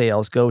all the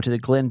sales go to the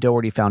Glenn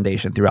Doherty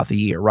Foundation throughout the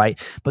year, right?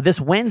 But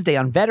this Wednesday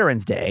on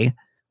Veterans Day,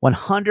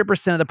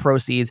 100% of the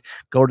proceeds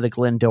go to the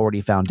Glenn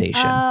Doherty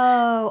Foundation.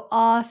 Oh,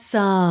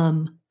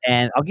 awesome.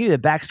 And I'll give you the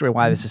backstory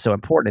why this is so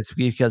important. It's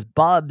because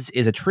Bubs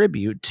is a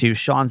tribute to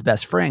Sean's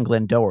best friend,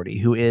 Glenn Doherty,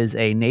 who is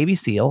a Navy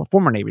SEAL,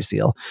 former Navy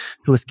SEAL,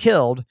 who was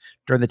killed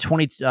during the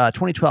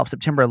 2012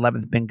 September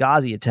 11th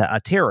Benghazi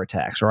terror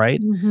attacks,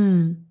 right?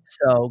 Mm-hmm.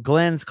 So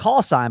Glenn's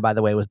call sign, by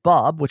the way, was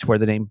Bub, which where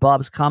the name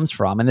Bubs comes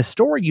from. And the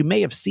story you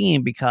may have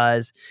seen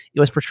because it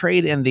was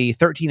portrayed in the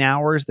 13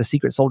 Hours, The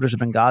Secret Soldiers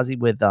of Benghazi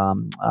with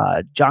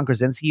John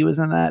Krasinski was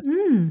in that.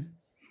 Mm.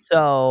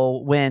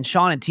 So when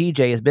Sean and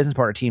TJ, his business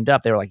partner, teamed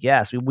up, they were like,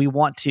 yes, we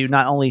want to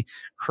not only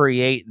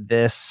create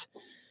this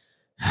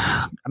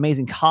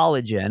amazing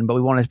collagen, but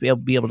we want to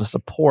be able to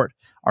support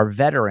our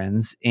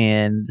veterans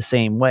in the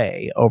same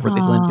way over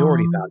the Glenn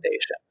Doherty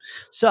Foundation.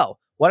 So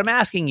what I'm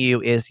asking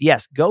you is,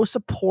 yes, go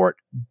support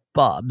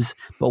Bubs,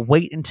 but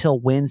wait until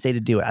Wednesday to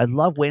do it. I'd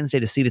love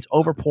Wednesday to see this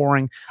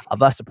overpouring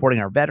of us supporting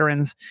our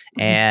veterans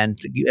and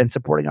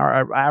supporting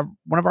our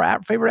one of our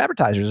favorite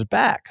advertisers is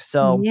back.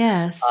 So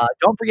yes,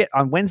 don't forget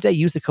on Wednesday,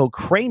 use the code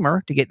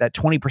Kramer to get that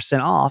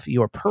 20% off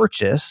your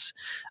purchase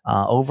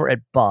over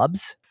at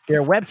Bubs.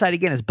 Their website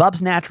again is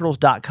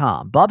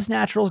bubsnaturals.com.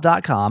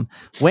 Bubsnaturals.com.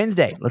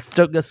 Wednesday, let's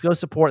go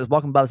support. Let's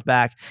welcome Bubs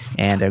back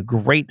and a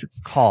great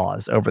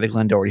cause over the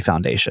Glenn Doherty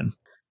Foundation.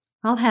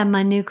 I'll have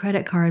my new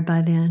credit card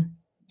by then.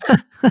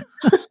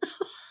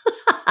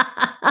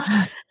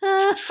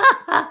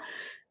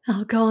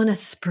 I'll go on a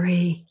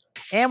spree.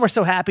 And we're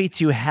so happy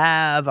to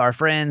have our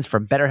friends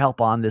from BetterHelp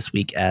on this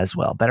week as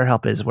well.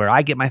 BetterHelp is where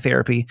I get my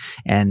therapy,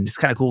 and it's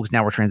kind of cool because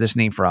now we're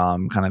transitioning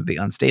from kind of the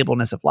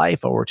unstableness of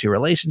life over to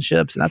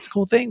relationships, and that's the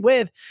cool thing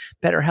with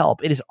BetterHelp.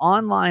 It is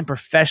online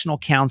professional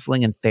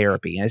counseling and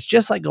therapy, and it's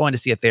just like going to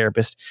see a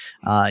therapist,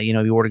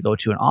 if you were to go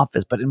to an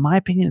office. But in my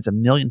opinion, it's a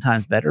million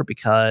times better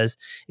because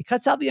it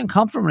cuts out the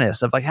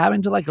uncomfortableness of like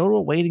having to like go to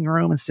a waiting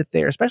room and sit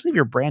there, especially if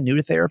you're brand new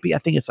to therapy. I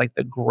think it's like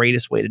the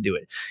greatest way to do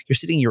it. You're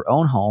sitting in your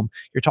own home.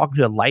 You're talking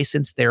to a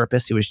licensed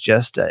therapist who is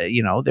just,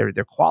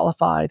 they're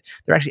qualified.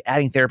 They're actually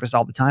adding therapists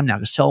all the time now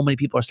because so many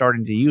people are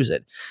starting to use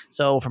it.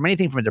 So from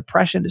anything from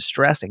depression to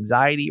stress,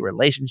 anxiety,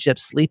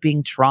 relationships,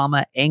 sleeping,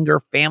 trauma, anger,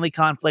 family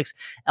conflicts,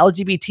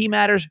 LGBT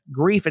matters,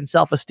 grief, and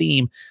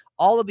self-esteem,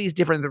 all of these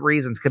different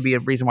reasons could be a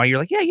reason why you're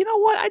like, yeah, you know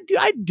what?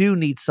 I do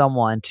need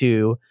someone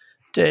to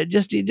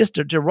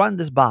run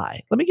this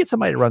by. Let me get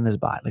somebody to run this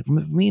by. Like for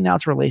me now,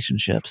 it's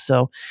relationships.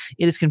 So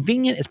it is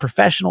convenient, it's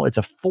professional, it's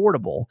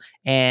affordable,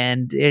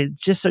 and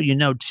it's just so you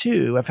know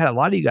too. I've had a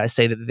lot of you guys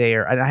say that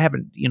and I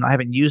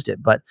haven't used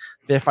it, but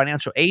their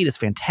financial aid is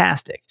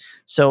fantastic.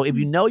 So if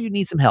you know you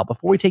need some help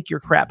before we take your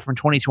crap from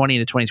 2020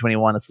 into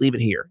 2021, let's leave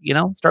it here.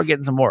 Start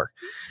getting some work.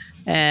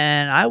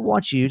 And I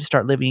want you to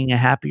start living a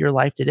happier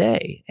life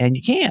today. And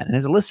you can. And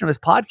as a listener of this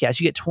podcast,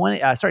 you get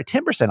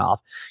 10% off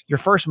your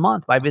first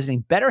month by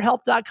visiting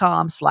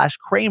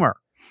betterhelp.com/Kramer.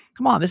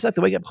 Come on, this is like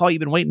the wake-up call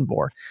you've been waiting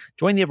for.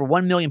 Join the over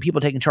 1 million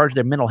people taking charge of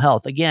their mental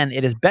health. Again,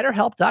 it is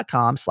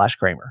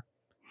betterhelp.com/Kramer.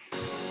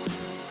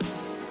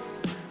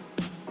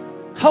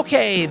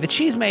 Okay, the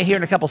cheese may here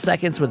in a couple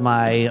seconds with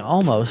my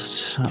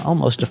almost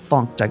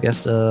defunct, I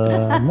guess,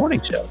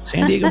 morning show,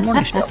 San Diego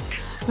morning show.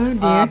 Oh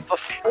dear.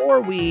 Before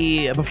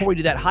we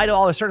do that, hi to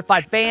all our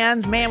certified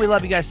fans. Man, we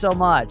love you guys so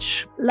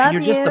much. Love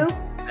You're just the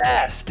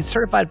best. The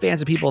certified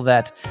fans are people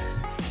that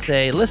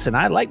say, listen,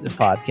 I like this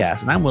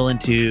podcast and I'm willing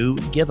to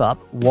give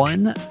up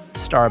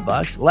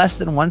less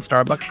than one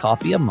Starbucks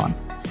coffee a month.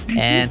 Mm-hmm.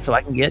 And so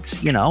I can get,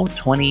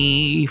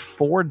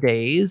 24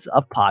 days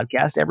of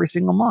podcast every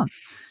single month.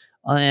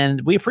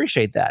 And we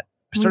appreciate that.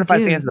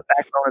 Certified fans are the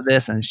backbone of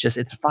this. And it's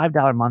a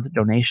 $5 a month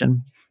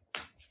donation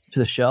to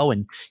the show,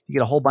 and you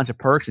get a whole bunch of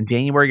perks. In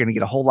January, you're going to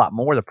get a whole lot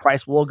more. The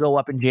price will go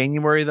up in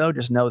January, though.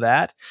 Just know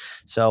that.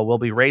 So we'll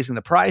be raising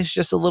the price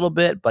just a little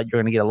bit, but you're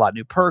going to get a lot of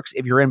new perks.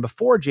 If you're in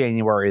before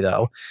January,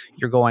 though,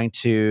 you're going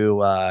to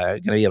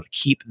be able to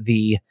keep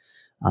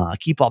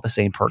all the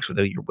same perks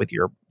with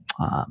your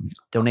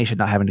donation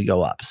not having to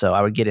go up. So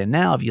I would get in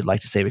now if you'd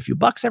like to save a few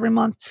bucks every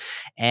month.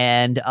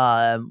 And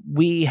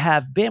we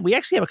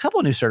actually have a couple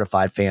of new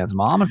certified fans,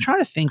 Mom. I'm trying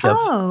to think of.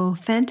 Oh,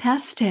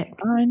 fantastic.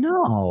 I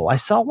know. I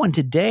saw one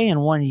today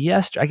and one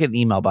yesterday. I get an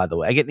email, by the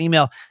way.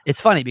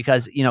 It's funny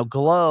because,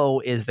 Glow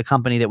is the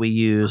company that we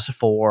use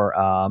for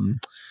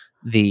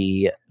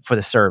the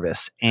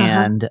service.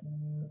 And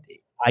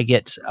I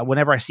get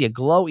whenever I see a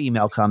Glow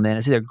email come in,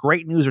 it's either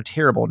great news or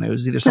terrible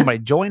news. It's either somebody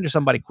joined or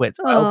somebody quit.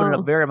 So I open it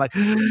up I'm like,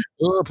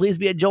 oh, please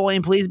be a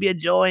join, please be a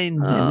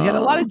join. And we got a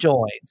lot of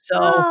joins. So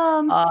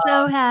I'm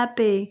so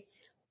happy.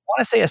 I want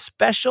to say a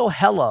special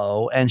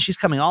hello, and she's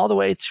coming all the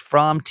way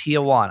from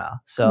Tijuana.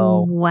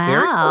 So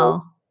very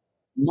cool.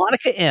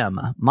 Monica M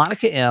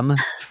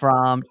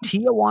from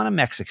Tijuana,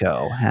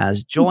 Mexico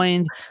has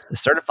joined the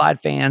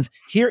certified fans.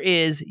 Here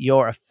is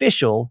your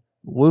official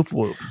whoop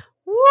whoop.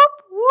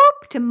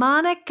 Whoop to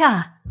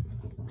Monica.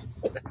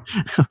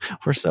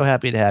 We're so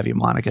happy to have you,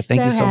 Monica.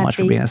 Thank you so much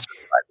for being a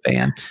certified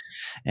fan.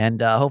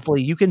 And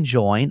hopefully you can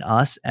join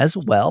us as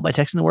well by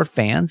texting the word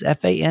fans,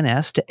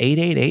 FANS, to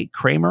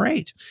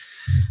 888-Kramer8.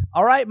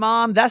 All right,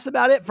 Mom, that's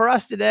about it for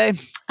us today.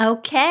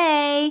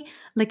 Okay.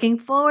 Looking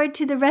forward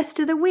to the rest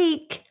of the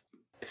week.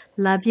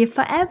 Love you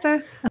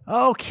forever.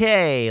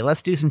 Okay,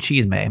 let's do some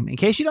chisme. In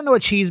case you don't know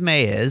what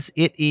chisme is,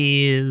 it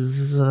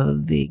is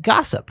the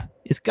gossip.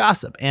 It's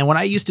gossip. And when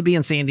I used to be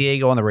in San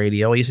Diego on the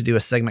radio, I used to do a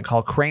segment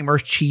called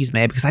Kramer's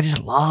Chisme because I just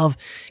love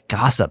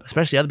gossip,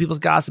 especially other people's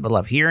gossip. I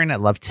love hearing it. I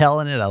love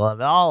telling it. I love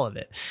all of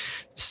it.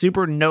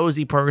 Super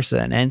nosy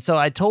person. And so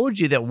I told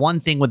you that one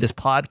thing with this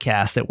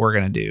podcast that we're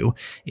going to do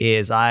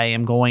is I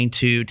am going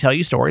to tell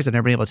you stories I've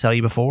never been able to tell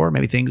you before.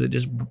 Maybe things that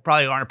just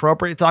probably aren't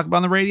appropriate to talk about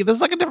on the radio. This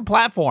is like a different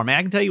platform, man.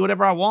 I can tell you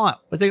whatever I want.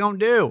 What they going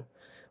to do?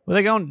 What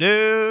they going to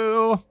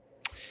do?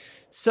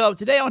 So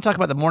today I want to talk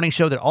about the morning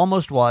show that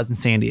almost was in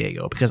San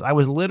Diego because I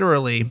was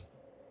literally,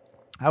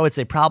 I would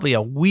say probably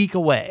a week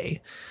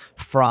away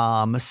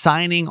from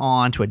signing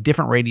on to a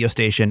different radio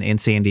station in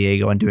San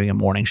Diego and doing a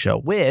morning show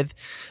with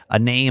a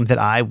name that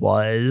I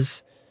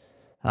was,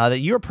 that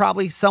you're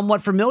probably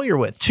somewhat familiar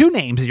with. Two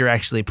names that you're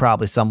actually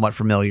probably somewhat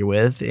familiar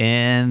with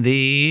in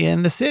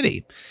the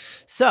city.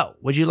 So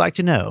would you like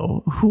to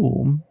know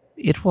whom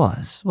it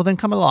was? Well, then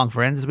come along,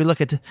 friends, as we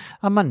look at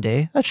a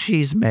Monday, a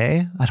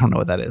chisme. I don't know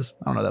what that is.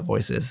 I don't know what that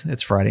voice is.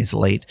 It's Friday. It's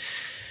late.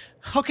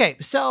 Okay,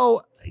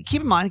 so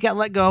keep in mind, it got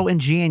let go in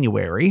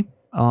January.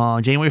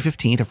 January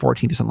 15th or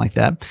 14th or something like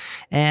that.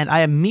 And I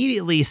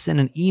immediately sent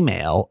an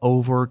email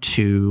over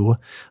to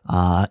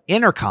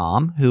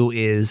Intercom, who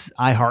is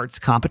iHeart's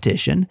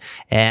competition.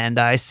 And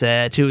I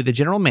said to the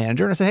general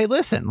manager, and I said, hey,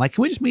 listen, like,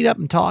 can we just meet up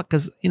and talk?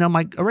 Because, you know,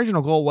 my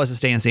original goal was to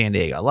stay in San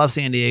Diego. I love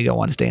San Diego. I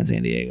want to stay in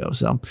San Diego.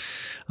 So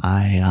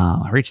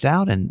I reached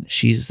out, and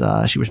she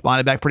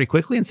responded back pretty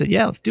quickly and said,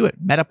 yeah, let's do it.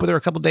 Met up with her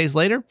a couple days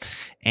later.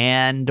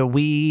 And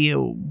we,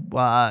 so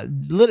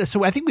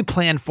I think we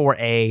planned for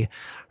a,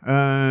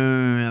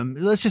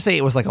 let's just say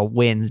it was like a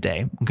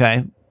Wednesday.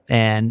 Okay.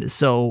 And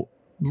so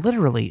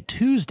literally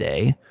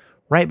Tuesday,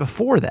 right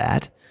before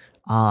that,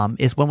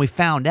 is when we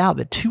found out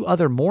that two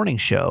other morning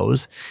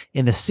shows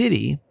in the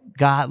city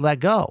got let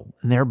go.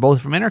 And they're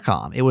both from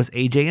Intercom. It was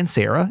AJ and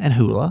Sarah and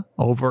Hula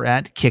over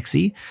at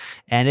Kixie.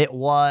 And it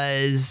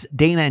was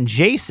Dana and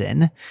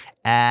Jason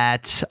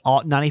at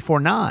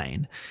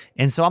 94.9.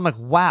 And so I'm like,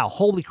 wow,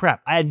 holy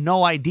crap. I had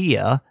no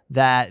idea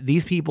that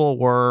these people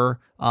were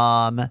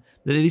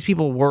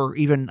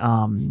even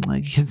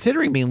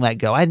considering being let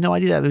go. I had no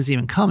idea that it was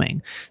even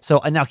coming. So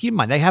now keep in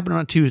mind, that happened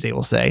on a Tuesday,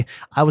 we'll say.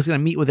 I was going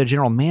to meet with a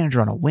general manager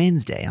on a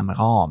Wednesday. I'm like,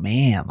 oh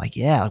man, like,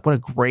 yeah, like what a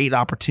great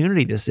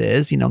opportunity this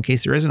is, you know, in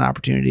case there is an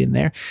opportunity in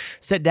there.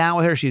 Sat down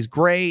with her. She's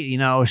great. You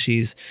know,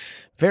 she's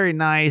very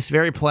nice,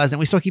 very pleasant.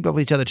 We still keep up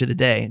with each other to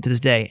this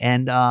day.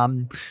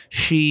 And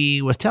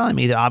she was telling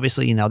me that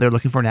obviously, you know, they're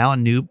looking for now a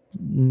new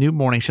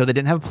morning show. They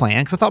didn't have a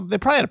plan because I thought they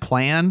probably had a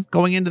plan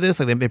going into this.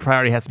 Like they probably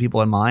already had some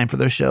people in mind for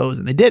those shows,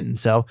 and they didn't.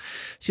 So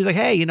she was like,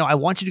 hey, you know, I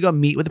want you to go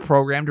meet with the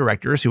program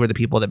directors, who are the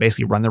people that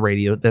basically run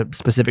the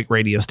specific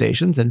radio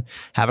stations, and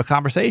have a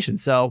conversation.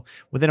 So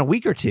within a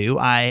week or two,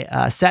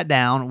 I sat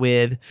down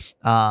with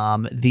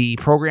the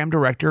program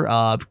director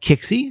of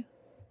Kixie.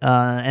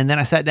 And then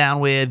I sat down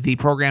with the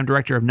program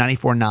director of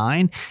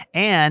 94.9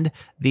 and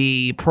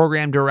the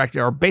program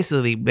director, or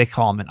basically they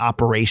call him an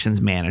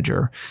operations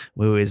manager,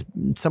 who is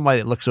somebody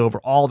that looks over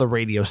all the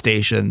radio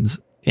stations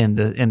in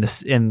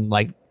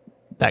like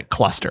that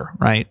cluster,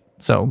 right?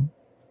 So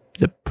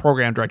the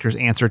program directors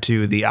answer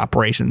to the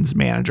operations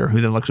manager,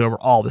 who then looks over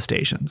all the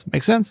stations.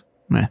 Make sense?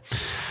 Meh.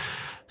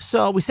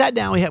 So we sat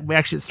down. We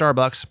actually at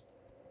Starbucks.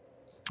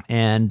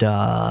 And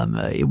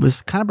it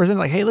was kind of presented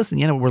like, hey, listen,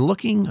 you know, we're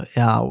looking,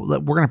 we're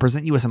going to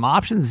present you with some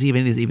options, see if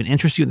any of these even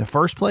interest you in the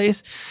first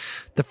place.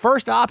 The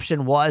first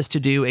option was to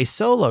do a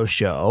solo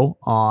show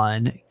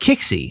on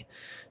Kixie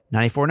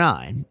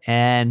 94.9.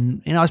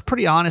 And, you know, I was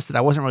pretty honest that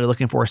I wasn't really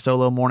looking for a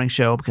solo morning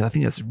show because I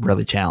think that's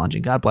really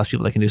challenging. God bless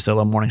people that can do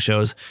solo morning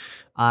shows.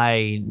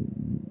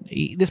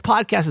 This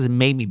podcast has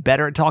made me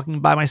better at talking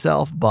by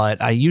myself,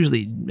 but I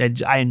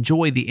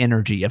enjoy the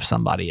energy of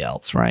somebody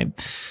else, right?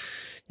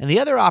 And the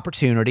other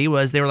opportunity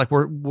was they were like,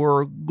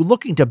 we're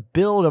looking to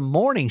build a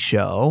morning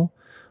show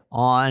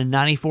on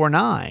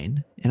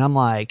 94.9. And I'm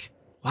like,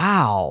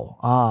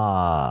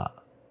 wow,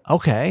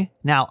 okay.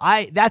 Now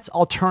that's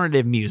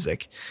alternative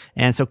music.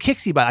 And so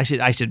Kixie, but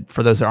I should,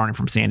 for those that aren't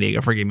from San Diego,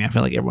 forgive me. I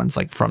feel like everyone's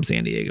like from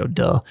San Diego.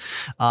 Duh.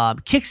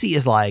 Kixie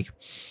is like,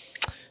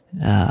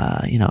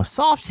 you know,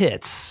 soft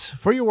hits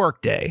for your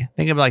workday.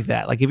 Think of it like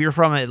that. Like if you're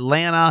from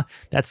Atlanta,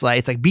 that's like,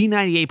 it's like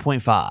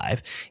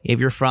B98.5. If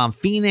you're from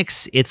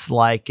Phoenix, it's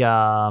like,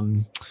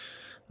 what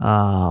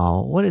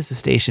is the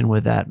station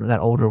with that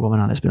older woman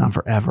on that's been on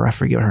forever? I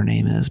forget what her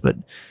name is, but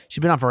she's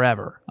been on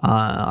forever.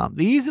 The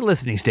easy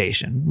listening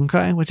station.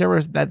 Okay. Whichever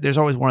is that, there's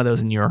always one of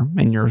those in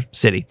your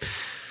city.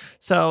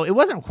 So it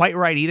wasn't quite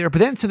right either. But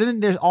then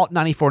there's Alt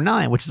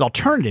 94.9, which is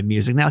alternative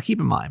music. Now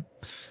keep in mind,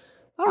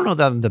 I don't know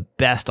that I'm the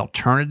best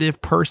alternative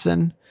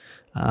person.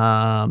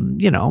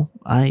 You know,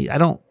 I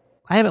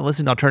haven't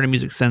listened to alternative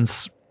music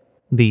since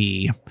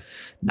the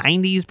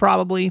 90s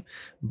probably,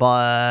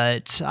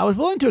 but I was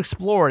willing to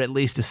explore it at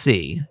least to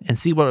see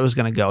what it was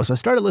going to go. So I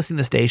started listening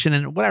to the station,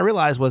 and what I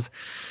realized was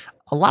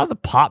a lot of the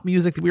pop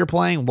music that we were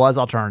playing was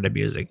alternative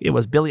music. It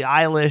was Billie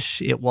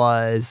Eilish. It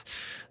was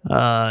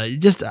I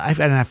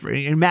don't have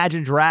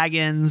Imagine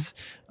Dragons.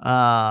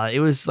 It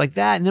was like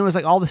that, and then it was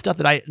like all the stuff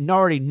that I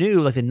already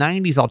knew, like the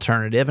 '90s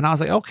alternative. And I was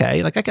like,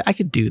 okay, like I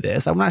could do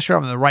this. I'm not sure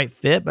I'm the right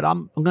fit, but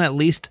I'm gonna at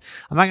least.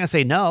 I'm not gonna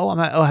say no. I'm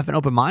gonna have an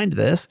open mind to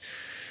this.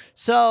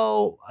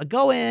 So I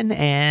go in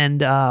and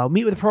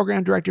meet with the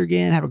program director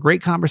again, have a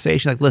great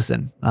conversation. Like,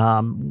 listen,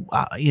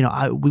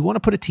 we want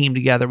to put a team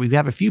together. We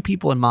have a few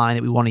people in mind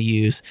that we want to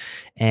use,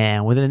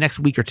 and within the next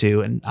week or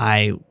two, and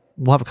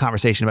we'll have a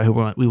conversation about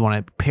who we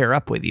want to pair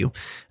up with you.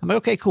 I'm like,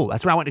 okay, cool.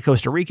 That's when I went to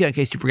Costa Rica. In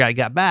case you forgot, I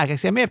got back.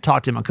 I may have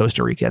talked to him on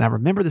Costa Rica, and I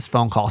remember this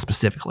phone call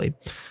specifically.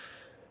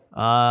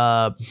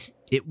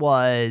 It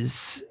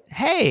was,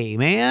 hey,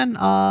 man,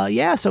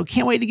 so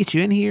can't wait to get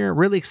you in here.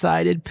 Really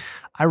excited.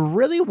 I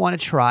really want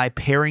to try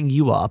pairing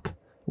you up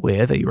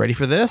with, are you ready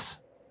for this?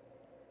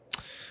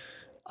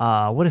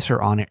 What is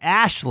her on here?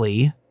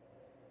 Ashley,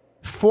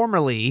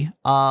 formerly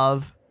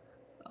of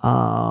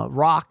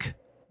Rock,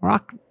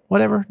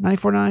 whatever,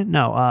 94.9?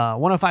 No,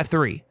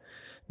 105.3.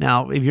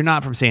 Now, if you're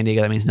not from San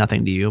Diego, that means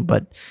nothing to you.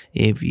 But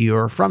if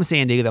you're from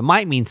San Diego, that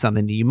might mean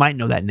something to you. You might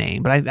know that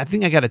name. But I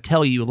think I got to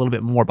tell you a little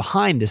bit more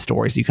behind this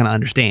story so you kind of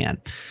understand.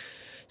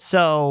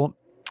 So,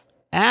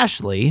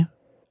 Ashley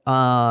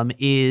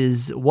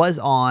was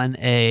on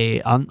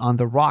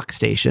the rock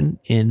station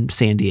in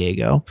San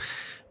Diego,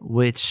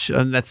 which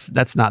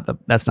that's not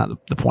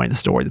the point of the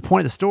story. The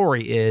point of the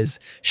story is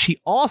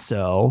she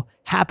also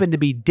happened to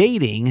be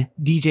dating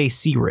DJ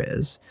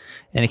C-Riz.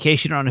 And in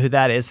case you don't know who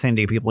that is, San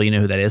Diego people, you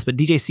know who that is, but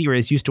DJ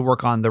C-Riz used to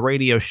work on the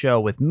radio show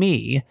with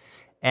me.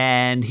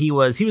 And he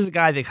was the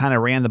guy that kind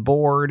of ran the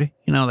board,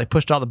 like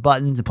pushed all the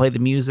buttons and played the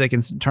music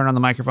and turned on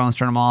the microphones,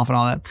 turn them off and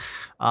all that.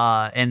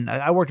 And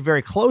I worked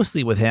very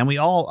closely with him. We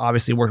all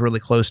obviously worked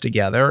really close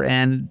together.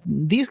 And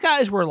these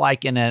guys were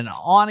like in an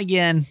on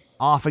again,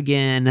 off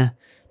again,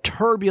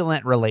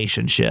 turbulent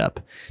relationship.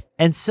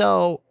 And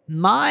so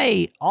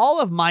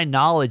all of my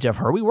knowledge of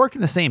her, we worked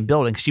in the same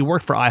building. She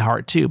worked for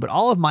iHeart too, but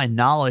all of my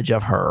knowledge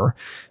of her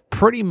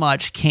pretty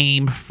much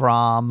came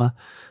from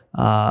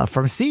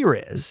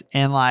C-Riz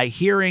and like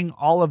hearing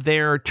all of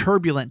their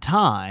turbulent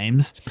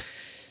times,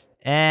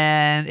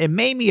 and it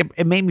made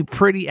me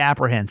pretty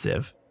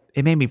apprehensive.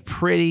 It made me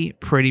pretty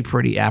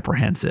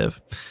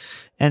apprehensive.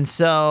 And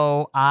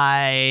so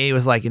I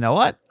was like, you know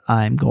what?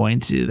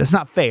 That's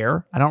not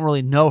fair. I don't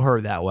really know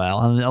her that well.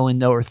 I only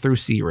know her through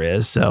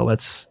C-Riz. So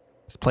let's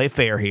play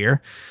fair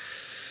here.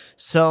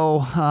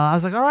 So I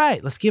was like, all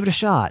right, let's give it a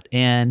shot.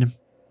 And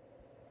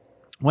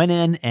went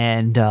in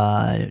and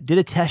did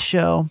a test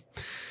show.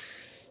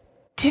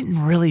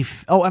 Didn't really.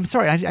 I'm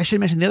sorry. I should have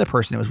mentioned the other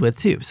person it was with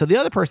too. So the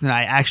other person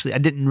that I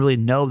didn't really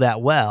know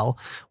that well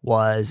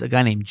was a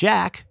guy named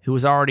Jack, who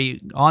was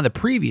already on the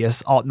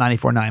previous Alt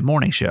 94.9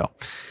 morning show.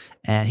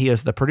 And he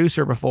was the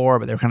producer before,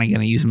 but they're kind of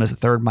going to use him as a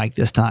third mic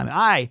this time.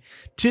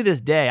 To this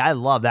day, I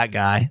love that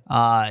guy.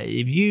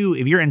 If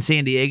you're in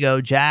San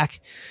Diego, Jack,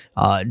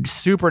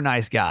 super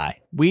nice guy.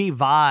 We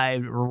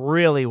vibe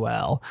really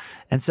well.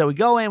 And so we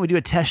go in, we do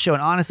a test show,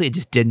 and honestly, it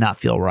just did not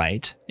feel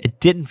right. It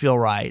didn't feel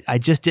right. I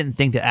just didn't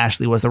think that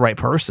Ashley was the right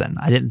person.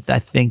 I just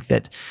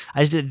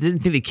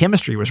didn't think the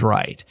chemistry was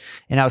right.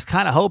 And I was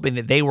kind of hoping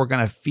that they were going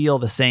to feel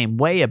the same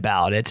way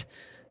about it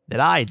that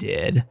I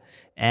did.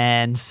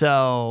 And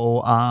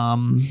so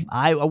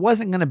I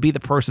wasn't going to be the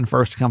person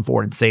first to come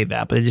forward and say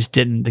that, but it just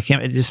didn't.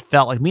 It just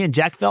felt like me and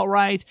Jack felt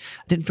right.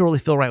 I didn't really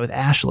feel right with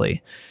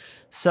Ashley.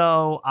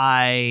 So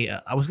I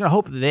was going to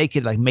hope that they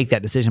could like make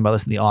that decision by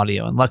listening to the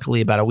audio. And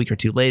luckily, about a week or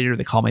two later,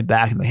 they called me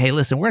back and like, hey,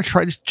 listen, we're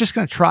going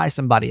to try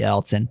somebody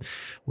else. And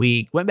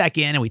we went back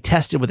in and we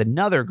tested with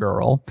another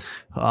girl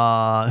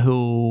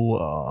who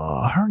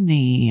her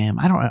name,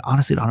 I don't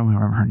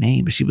remember her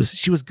name, but she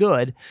was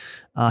good.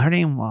 Her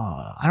name,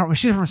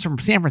 she's from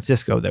San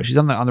Francisco though. She's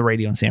on the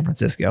radio in San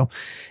Francisco.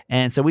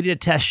 And so we did a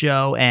test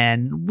show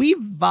and we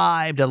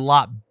vibed a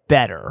lot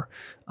better.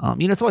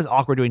 It's always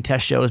awkward doing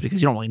test shows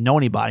because you don't really know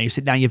anybody. You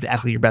sit down, you have to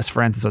act like your best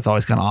friends, so it's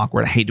always kind of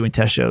awkward. I hate doing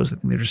test shows. I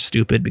think they're just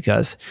stupid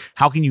because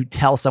how can you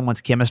tell someone's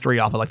chemistry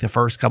off of like the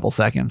first couple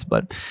seconds?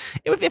 But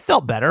it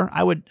felt better.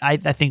 I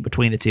think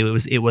between the two,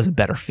 it was a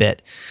better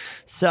fit.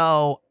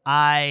 So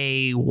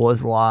I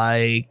was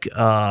like,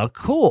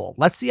 cool.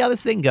 Let's see how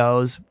this thing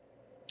goes.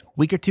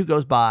 Week or two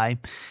goes by,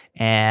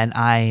 and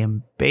I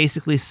am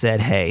basically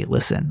said, hey,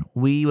 listen,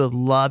 we would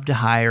love to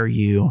hire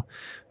you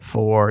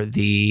for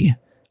the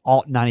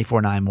Alt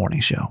 94.9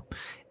 morning show.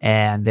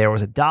 And there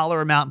was a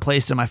dollar amount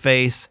placed in my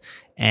face,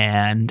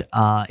 and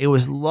it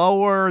was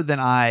lower than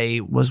I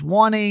was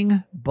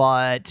wanting,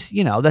 but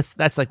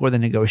that's like where the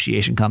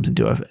negotiation comes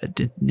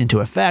into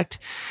effect.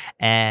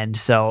 And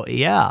so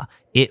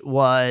it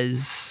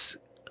was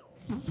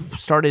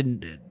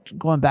started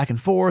going back and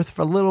forth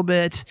for a little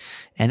bit.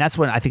 And that's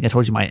when I think I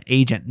told you my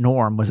agent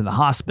Norm was in the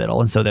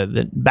hospital. And so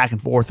the back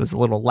and forth was a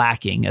little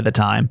lacking at the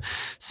time.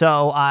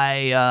 So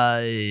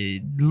I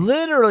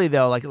literally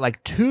though, like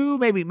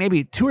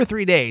maybe 2 or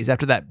 3 days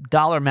after that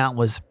dollar amount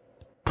was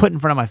put in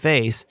front of my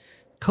face,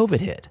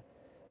 COVID hit.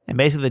 And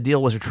basically the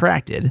deal was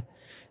retracted.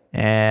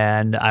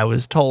 And I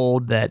was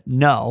told that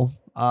no,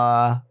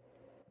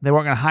 they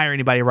weren't going to hire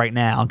anybody right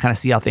now and kind of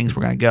see how things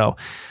were going to go.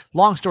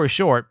 Long story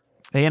short,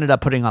 they ended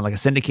up putting on like a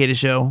syndicated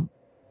show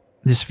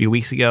just a few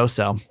weeks ago.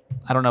 So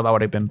I don't know about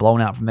what had been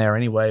blown out from there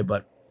anyway.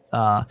 But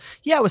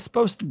it was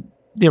supposed to,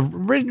 the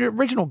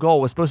original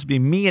goal was supposed to be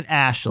me and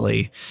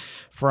Ashley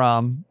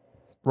from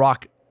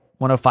Rock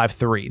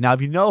 105.3. Now,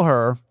 if you know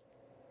her,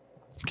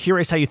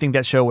 curious how you think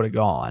that show would have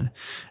gone.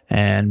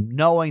 And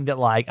knowing that,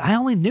 like, I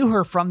only knew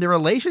her from the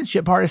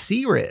relationship part of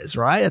C-Riz,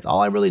 right? That's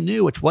all I really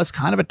knew, which was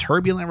kind of a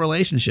turbulent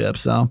relationship.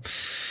 So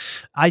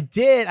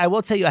I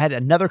will tell you, I had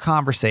another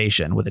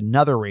conversation with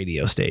another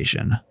radio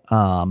station,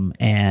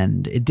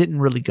 and it didn't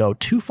really go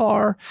too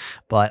far,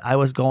 but I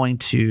was talking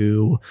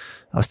to,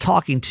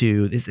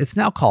 it's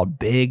now called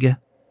Big.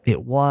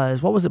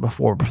 What was it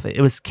before?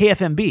 It was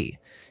KFMB.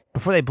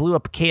 Before they blew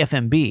up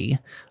KFMB,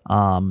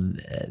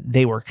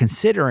 they were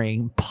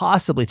considering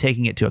possibly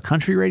taking it to a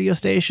country radio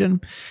station,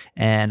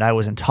 and I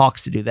was in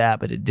talks to do that,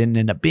 but it didn't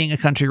end up being a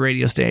country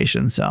radio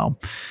station. So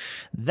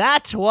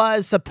that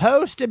was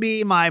supposed to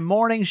be my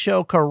morning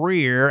show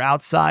career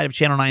outside of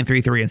Channel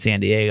 933 in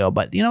San Diego,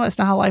 but that's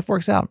not how life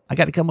works out. I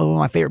got to come with one of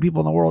my favorite people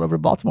in the world over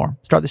in Baltimore,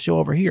 start the show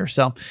over here.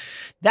 So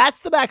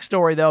that's the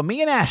backstory, though. Me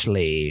and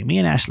Ashley,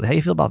 how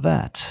you feel about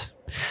that?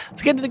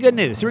 Let's get into the good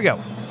news. Here we go.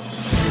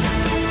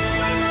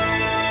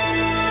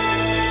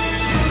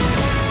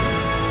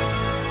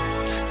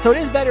 So it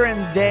is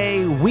Veterans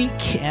Day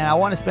week, and I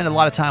want to spend a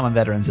lot of time on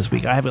veterans this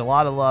week. I have a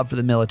lot of love for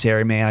the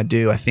military, man. I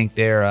do. I think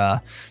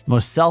they're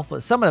some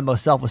of the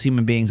most selfless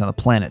human beings on the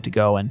planet to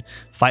go and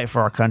fight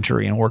for our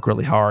country and work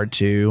really hard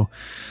to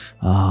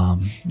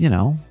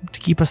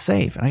keep us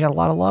safe. And I got a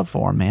lot of love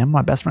for them, man.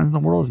 My best friends in the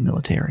world is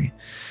military.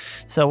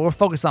 So we're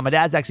focused on, my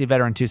dad's actually a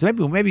veteran too. So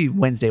maybe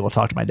Wednesday we'll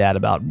talk to my dad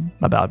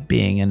about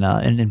being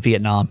in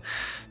Vietnam.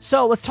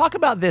 So let's talk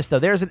about this, though.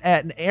 There's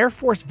an Air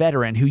Force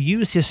veteran who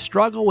used his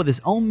struggle with his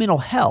own mental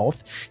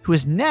health, who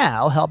is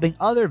now helping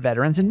other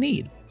veterans in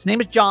need. His name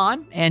is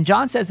John, and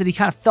John says that he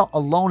kind of felt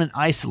alone and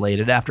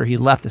isolated after he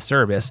left the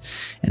service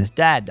and his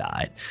dad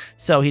died.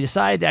 So he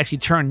decided to actually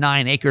turn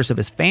 9 acres of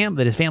his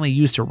that his family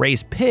used to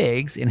raise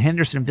pigs in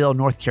Hendersonville,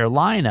 North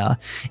Carolina,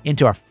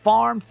 into a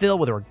farm filled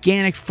with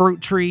organic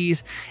fruit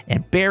trees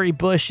and berry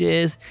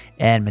bushes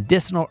and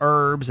medicinal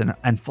herbs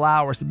and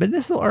flowers. The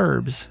medicinal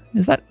herbs,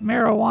 is that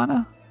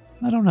marijuana?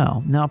 I don't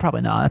know. No,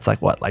 probably not. It's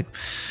like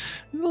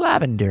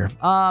lavender.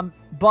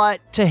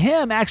 But to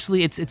him,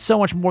 actually, it's so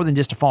much more than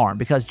just a farm,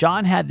 because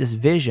John had this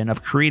vision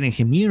of creating a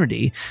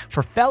community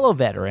for fellow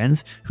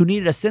veterans who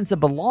needed a sense of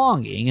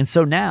belonging. And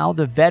so now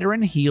the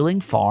Veteran Healing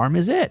Farm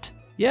is it.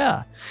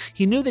 Yeah.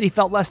 He knew that he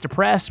felt less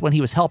depressed when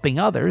he was helping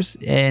others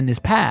in his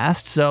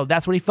past, so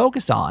that's what he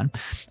focused on.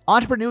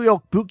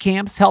 Entrepreneurial boot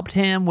camps helped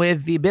him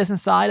with the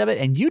business side of it,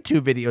 and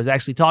YouTube videos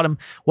actually taught him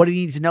what he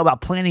needs to know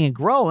about planning and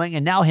growing,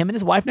 and now him and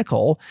his wife,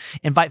 Nicole,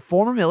 invite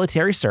former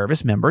military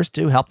service members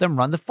to help them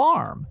run the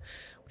farm,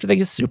 which I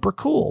think is super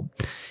cool.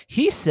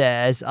 He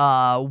says,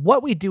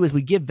 what we do is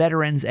we give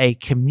veterans a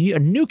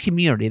new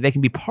community they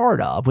can be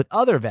part of with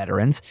other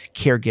veterans,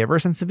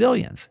 caregivers, and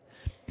civilians.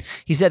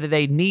 He said that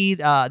the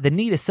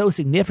need is so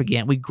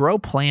significant. We grow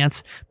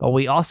plants, but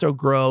we also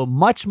grow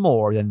much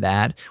more than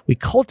that. We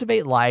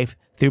cultivate life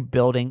through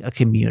building a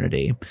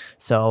community.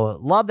 So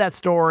love that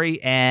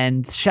story,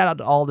 and shout out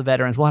to all the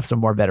veterans. We'll have some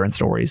more veteran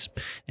stories.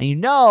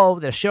 And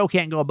that a show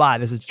can't go by.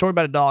 There's a story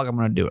about a dog. I'm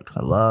going to do it because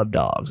I love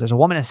dogs. There's a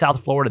woman in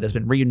South Florida that's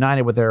been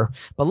reunited with her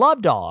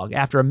beloved dog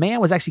after a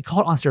man was actually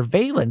caught on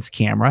surveillance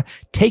camera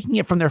taking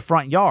it from their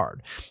front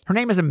yard. Her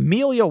name is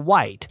Amelia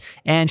White,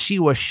 and she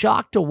was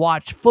shocked to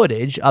watch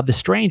footage of the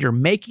stranger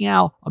making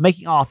out with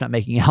her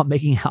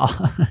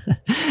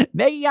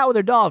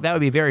dog. That would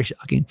be very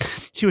shocking.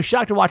 She was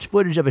shocked to watch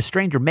footage of a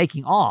stranger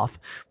making off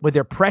with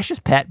their precious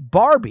pet,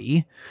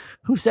 Barbie,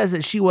 who says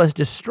that she was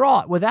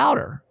distraught without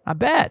her. I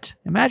bet.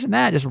 Imagine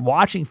that, just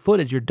watching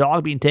footage, your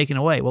dog being taken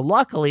away. Well,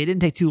 luckily, it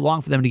didn't take too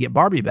long for them to get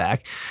Barbie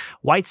back.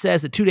 White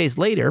says that 2 days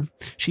later,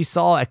 she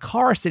saw a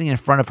car sitting in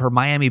front of her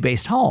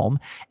Miami-based home,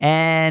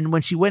 and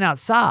when she went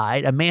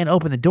outside, a man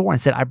opened the door and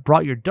said, "I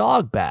brought your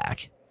dog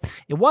back."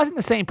 It wasn't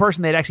the same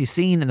person they'd actually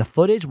seen in the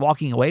footage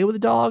walking away with the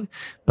dog,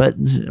 but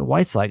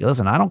White's like,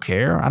 listen, I don't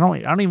care. I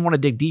don't even want to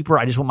dig deeper.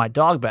 I just want my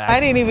dog back. I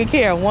didn't even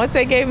care. Once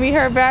they gave me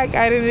her back,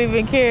 I didn't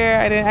even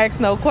care. I didn't ask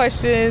no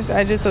questions.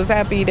 I just was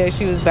happy that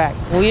she was back.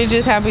 We're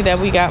just happy that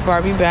we got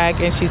Barbie back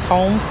and she's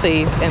home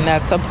safe, and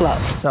that's a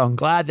plus. So I'm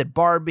glad that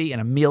Barbie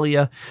and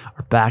Amelia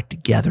are back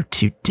together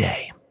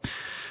today.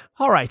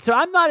 All right, so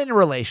I'm not in a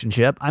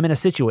relationship. I'm in a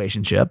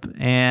situationship,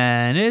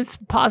 and it's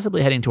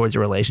possibly heading towards a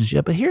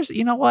relationship. But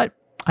you know what?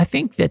 I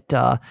think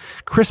that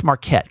Chris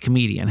Marquette,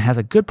 comedian, has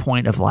a good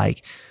point of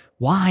like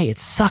why it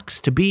sucks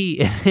to be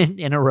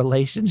in a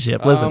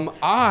relationship. Listen.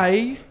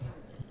 I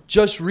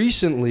just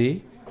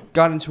recently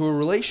got into a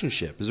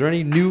relationship. Is there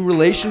any new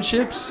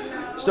relationships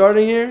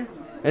starting here?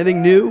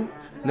 Anything new?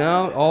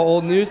 No? All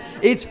old news?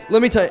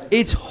 Let me tell you,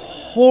 it's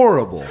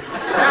horrible.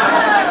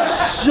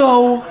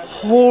 So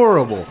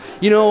horrible.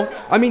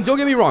 I mean, don't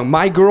get me wrong.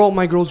 My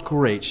girl's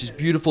great. She's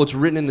beautiful. It's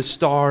written in the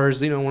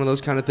stars, one of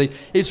those kind of things.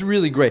 It's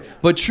really great.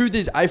 But truth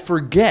is, I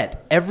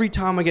forget every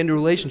time I get into a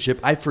relationship,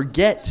 I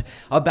forget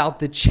about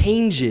the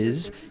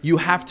changes you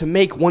have to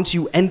make once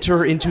you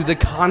enter into the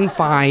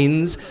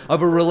confines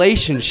of a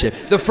relationship.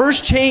 The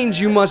first change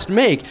you must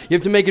make, you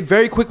have to make it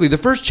very quickly. The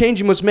first change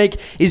you must make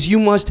is you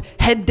must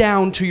head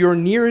down to your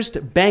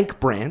nearest bank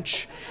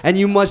branch and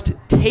you must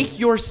take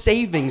your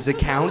savings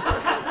account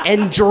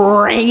and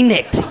drain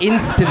it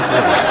instantly.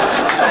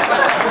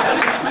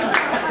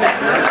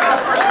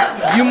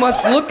 You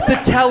must look the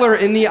teller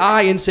in the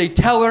eye and say,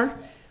 "Teller,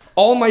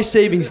 all my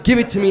savings, give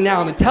it to me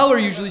now." And the teller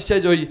usually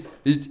says, "Oh,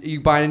 you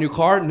buying a new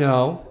car?"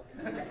 "No."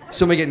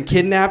 "Somebody getting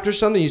kidnapped or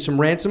something? You some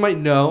ransom money?"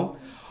 "No."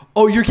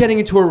 "Oh, you're getting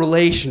into a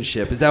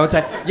relationship. Is that what's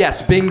happening?"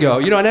 "Yes, bingo."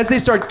 And as they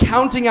start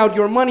counting out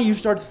your money, you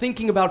start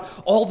thinking about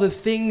all the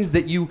things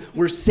that you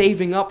were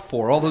saving up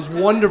for, all those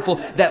wonderful,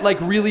 that like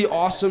really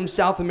awesome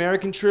South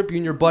American trip you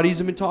and your buddies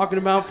have been talking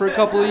about for a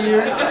couple of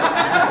years.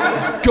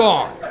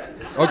 Gone.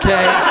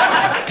 Okay?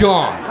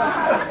 Gone.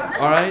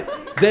 All right?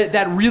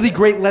 That really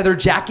great leather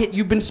jacket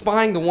you've been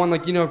spying, the one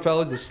like,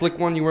 fellas, the slick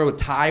one you wear with a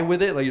tie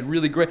with it, like it's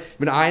really great. You've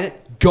been eyeing it.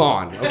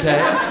 Gone,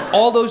 okay?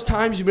 All those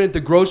times you've been at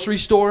the grocery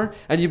store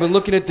and you've been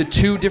looking at the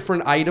 2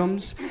 different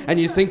items and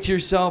you think to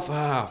yourself,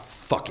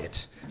 fuck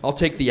it. I'll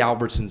take the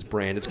Albertsons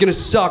brand. It's gonna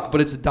suck,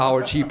 but it's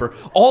 $1 cheaper.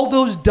 All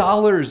those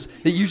dollars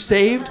that you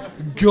saved,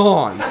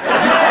 gone.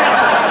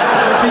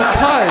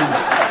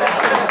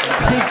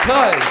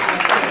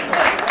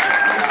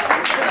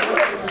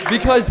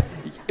 Because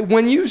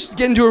when you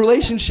get into a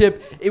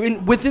relationship,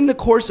 within the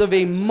course of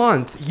a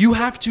month, you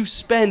have to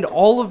spend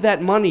all of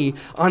that money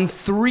on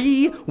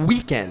 3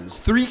 weekends,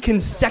 3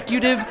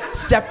 consecutive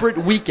separate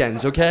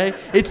weekends, okay?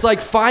 It's like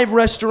 5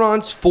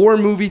 restaurants, 4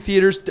 movie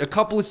theaters, a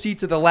couple of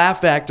seats at the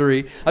Laugh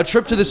Factory, a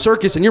trip to the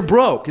circus, and you're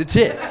broke. That's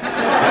it.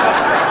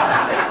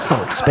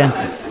 So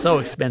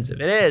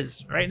expensive. It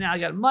is. Right now I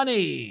got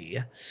money.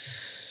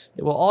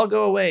 It will all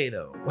go away,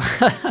 though.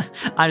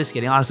 I'm just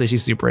kidding. Honestly,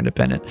 she's super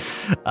independent.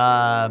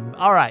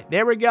 All right,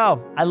 there we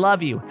go. I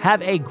love you.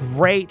 Have a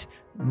great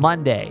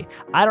Monday.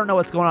 I don't know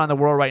what's going on in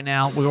the world right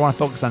now. We want to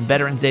focus on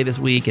Veterans Day this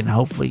week, and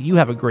hopefully you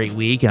have a great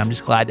week. And I'm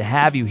just glad to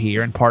have you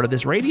here and part of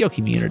this radio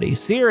community.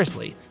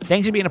 Seriously,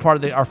 thanks for being a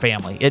part of our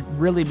family. It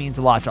really means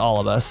a lot to all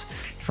of us.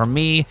 From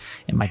me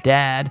and my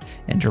dad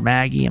and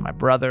Maggie and my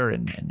brother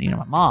and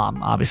my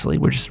mom, obviously,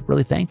 we're just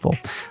really thankful.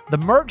 The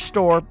merch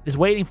store is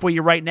waiting for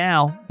you right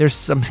now. There's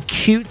some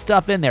cute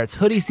stuff in there. It's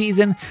hoodie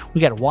season. We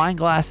got wine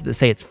glasses that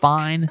say it's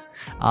fine.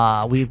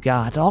 We've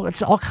got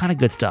all kind of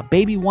good stuff.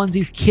 Baby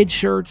onesies, kid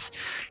shirts.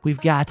 We've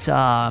got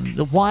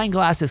the wine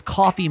glasses,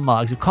 coffee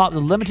mugs.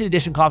 The limited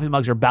edition coffee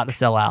mugs are about to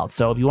sell out.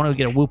 So if you want to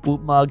get a Whoop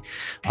Whoop mug,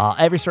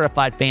 every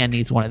certified fan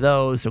needs one of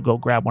those. So go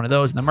grab one of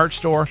those in the merch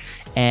store.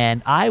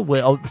 And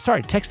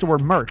text the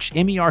word merch,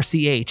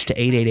 MERCH, to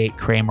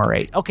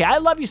 888-KRAMER8. Okay, I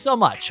love you so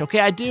much. Okay,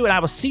 I do. And I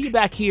will see you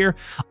back here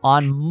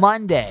on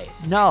Monday.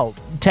 No,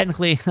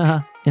 technically,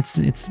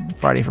 it's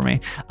Friday for me.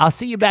 I'll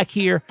see you back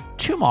here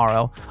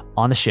tomorrow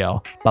on the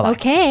show. Bye-bye.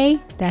 Okay,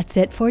 that's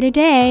it for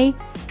today.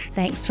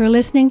 Thanks for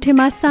listening to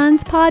my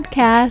son's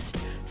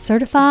podcast,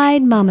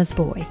 Certified Mama's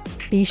Boy.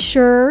 Be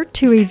sure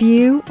to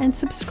review and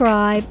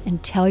subscribe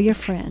and tell your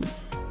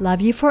friends.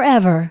 Love you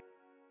forever.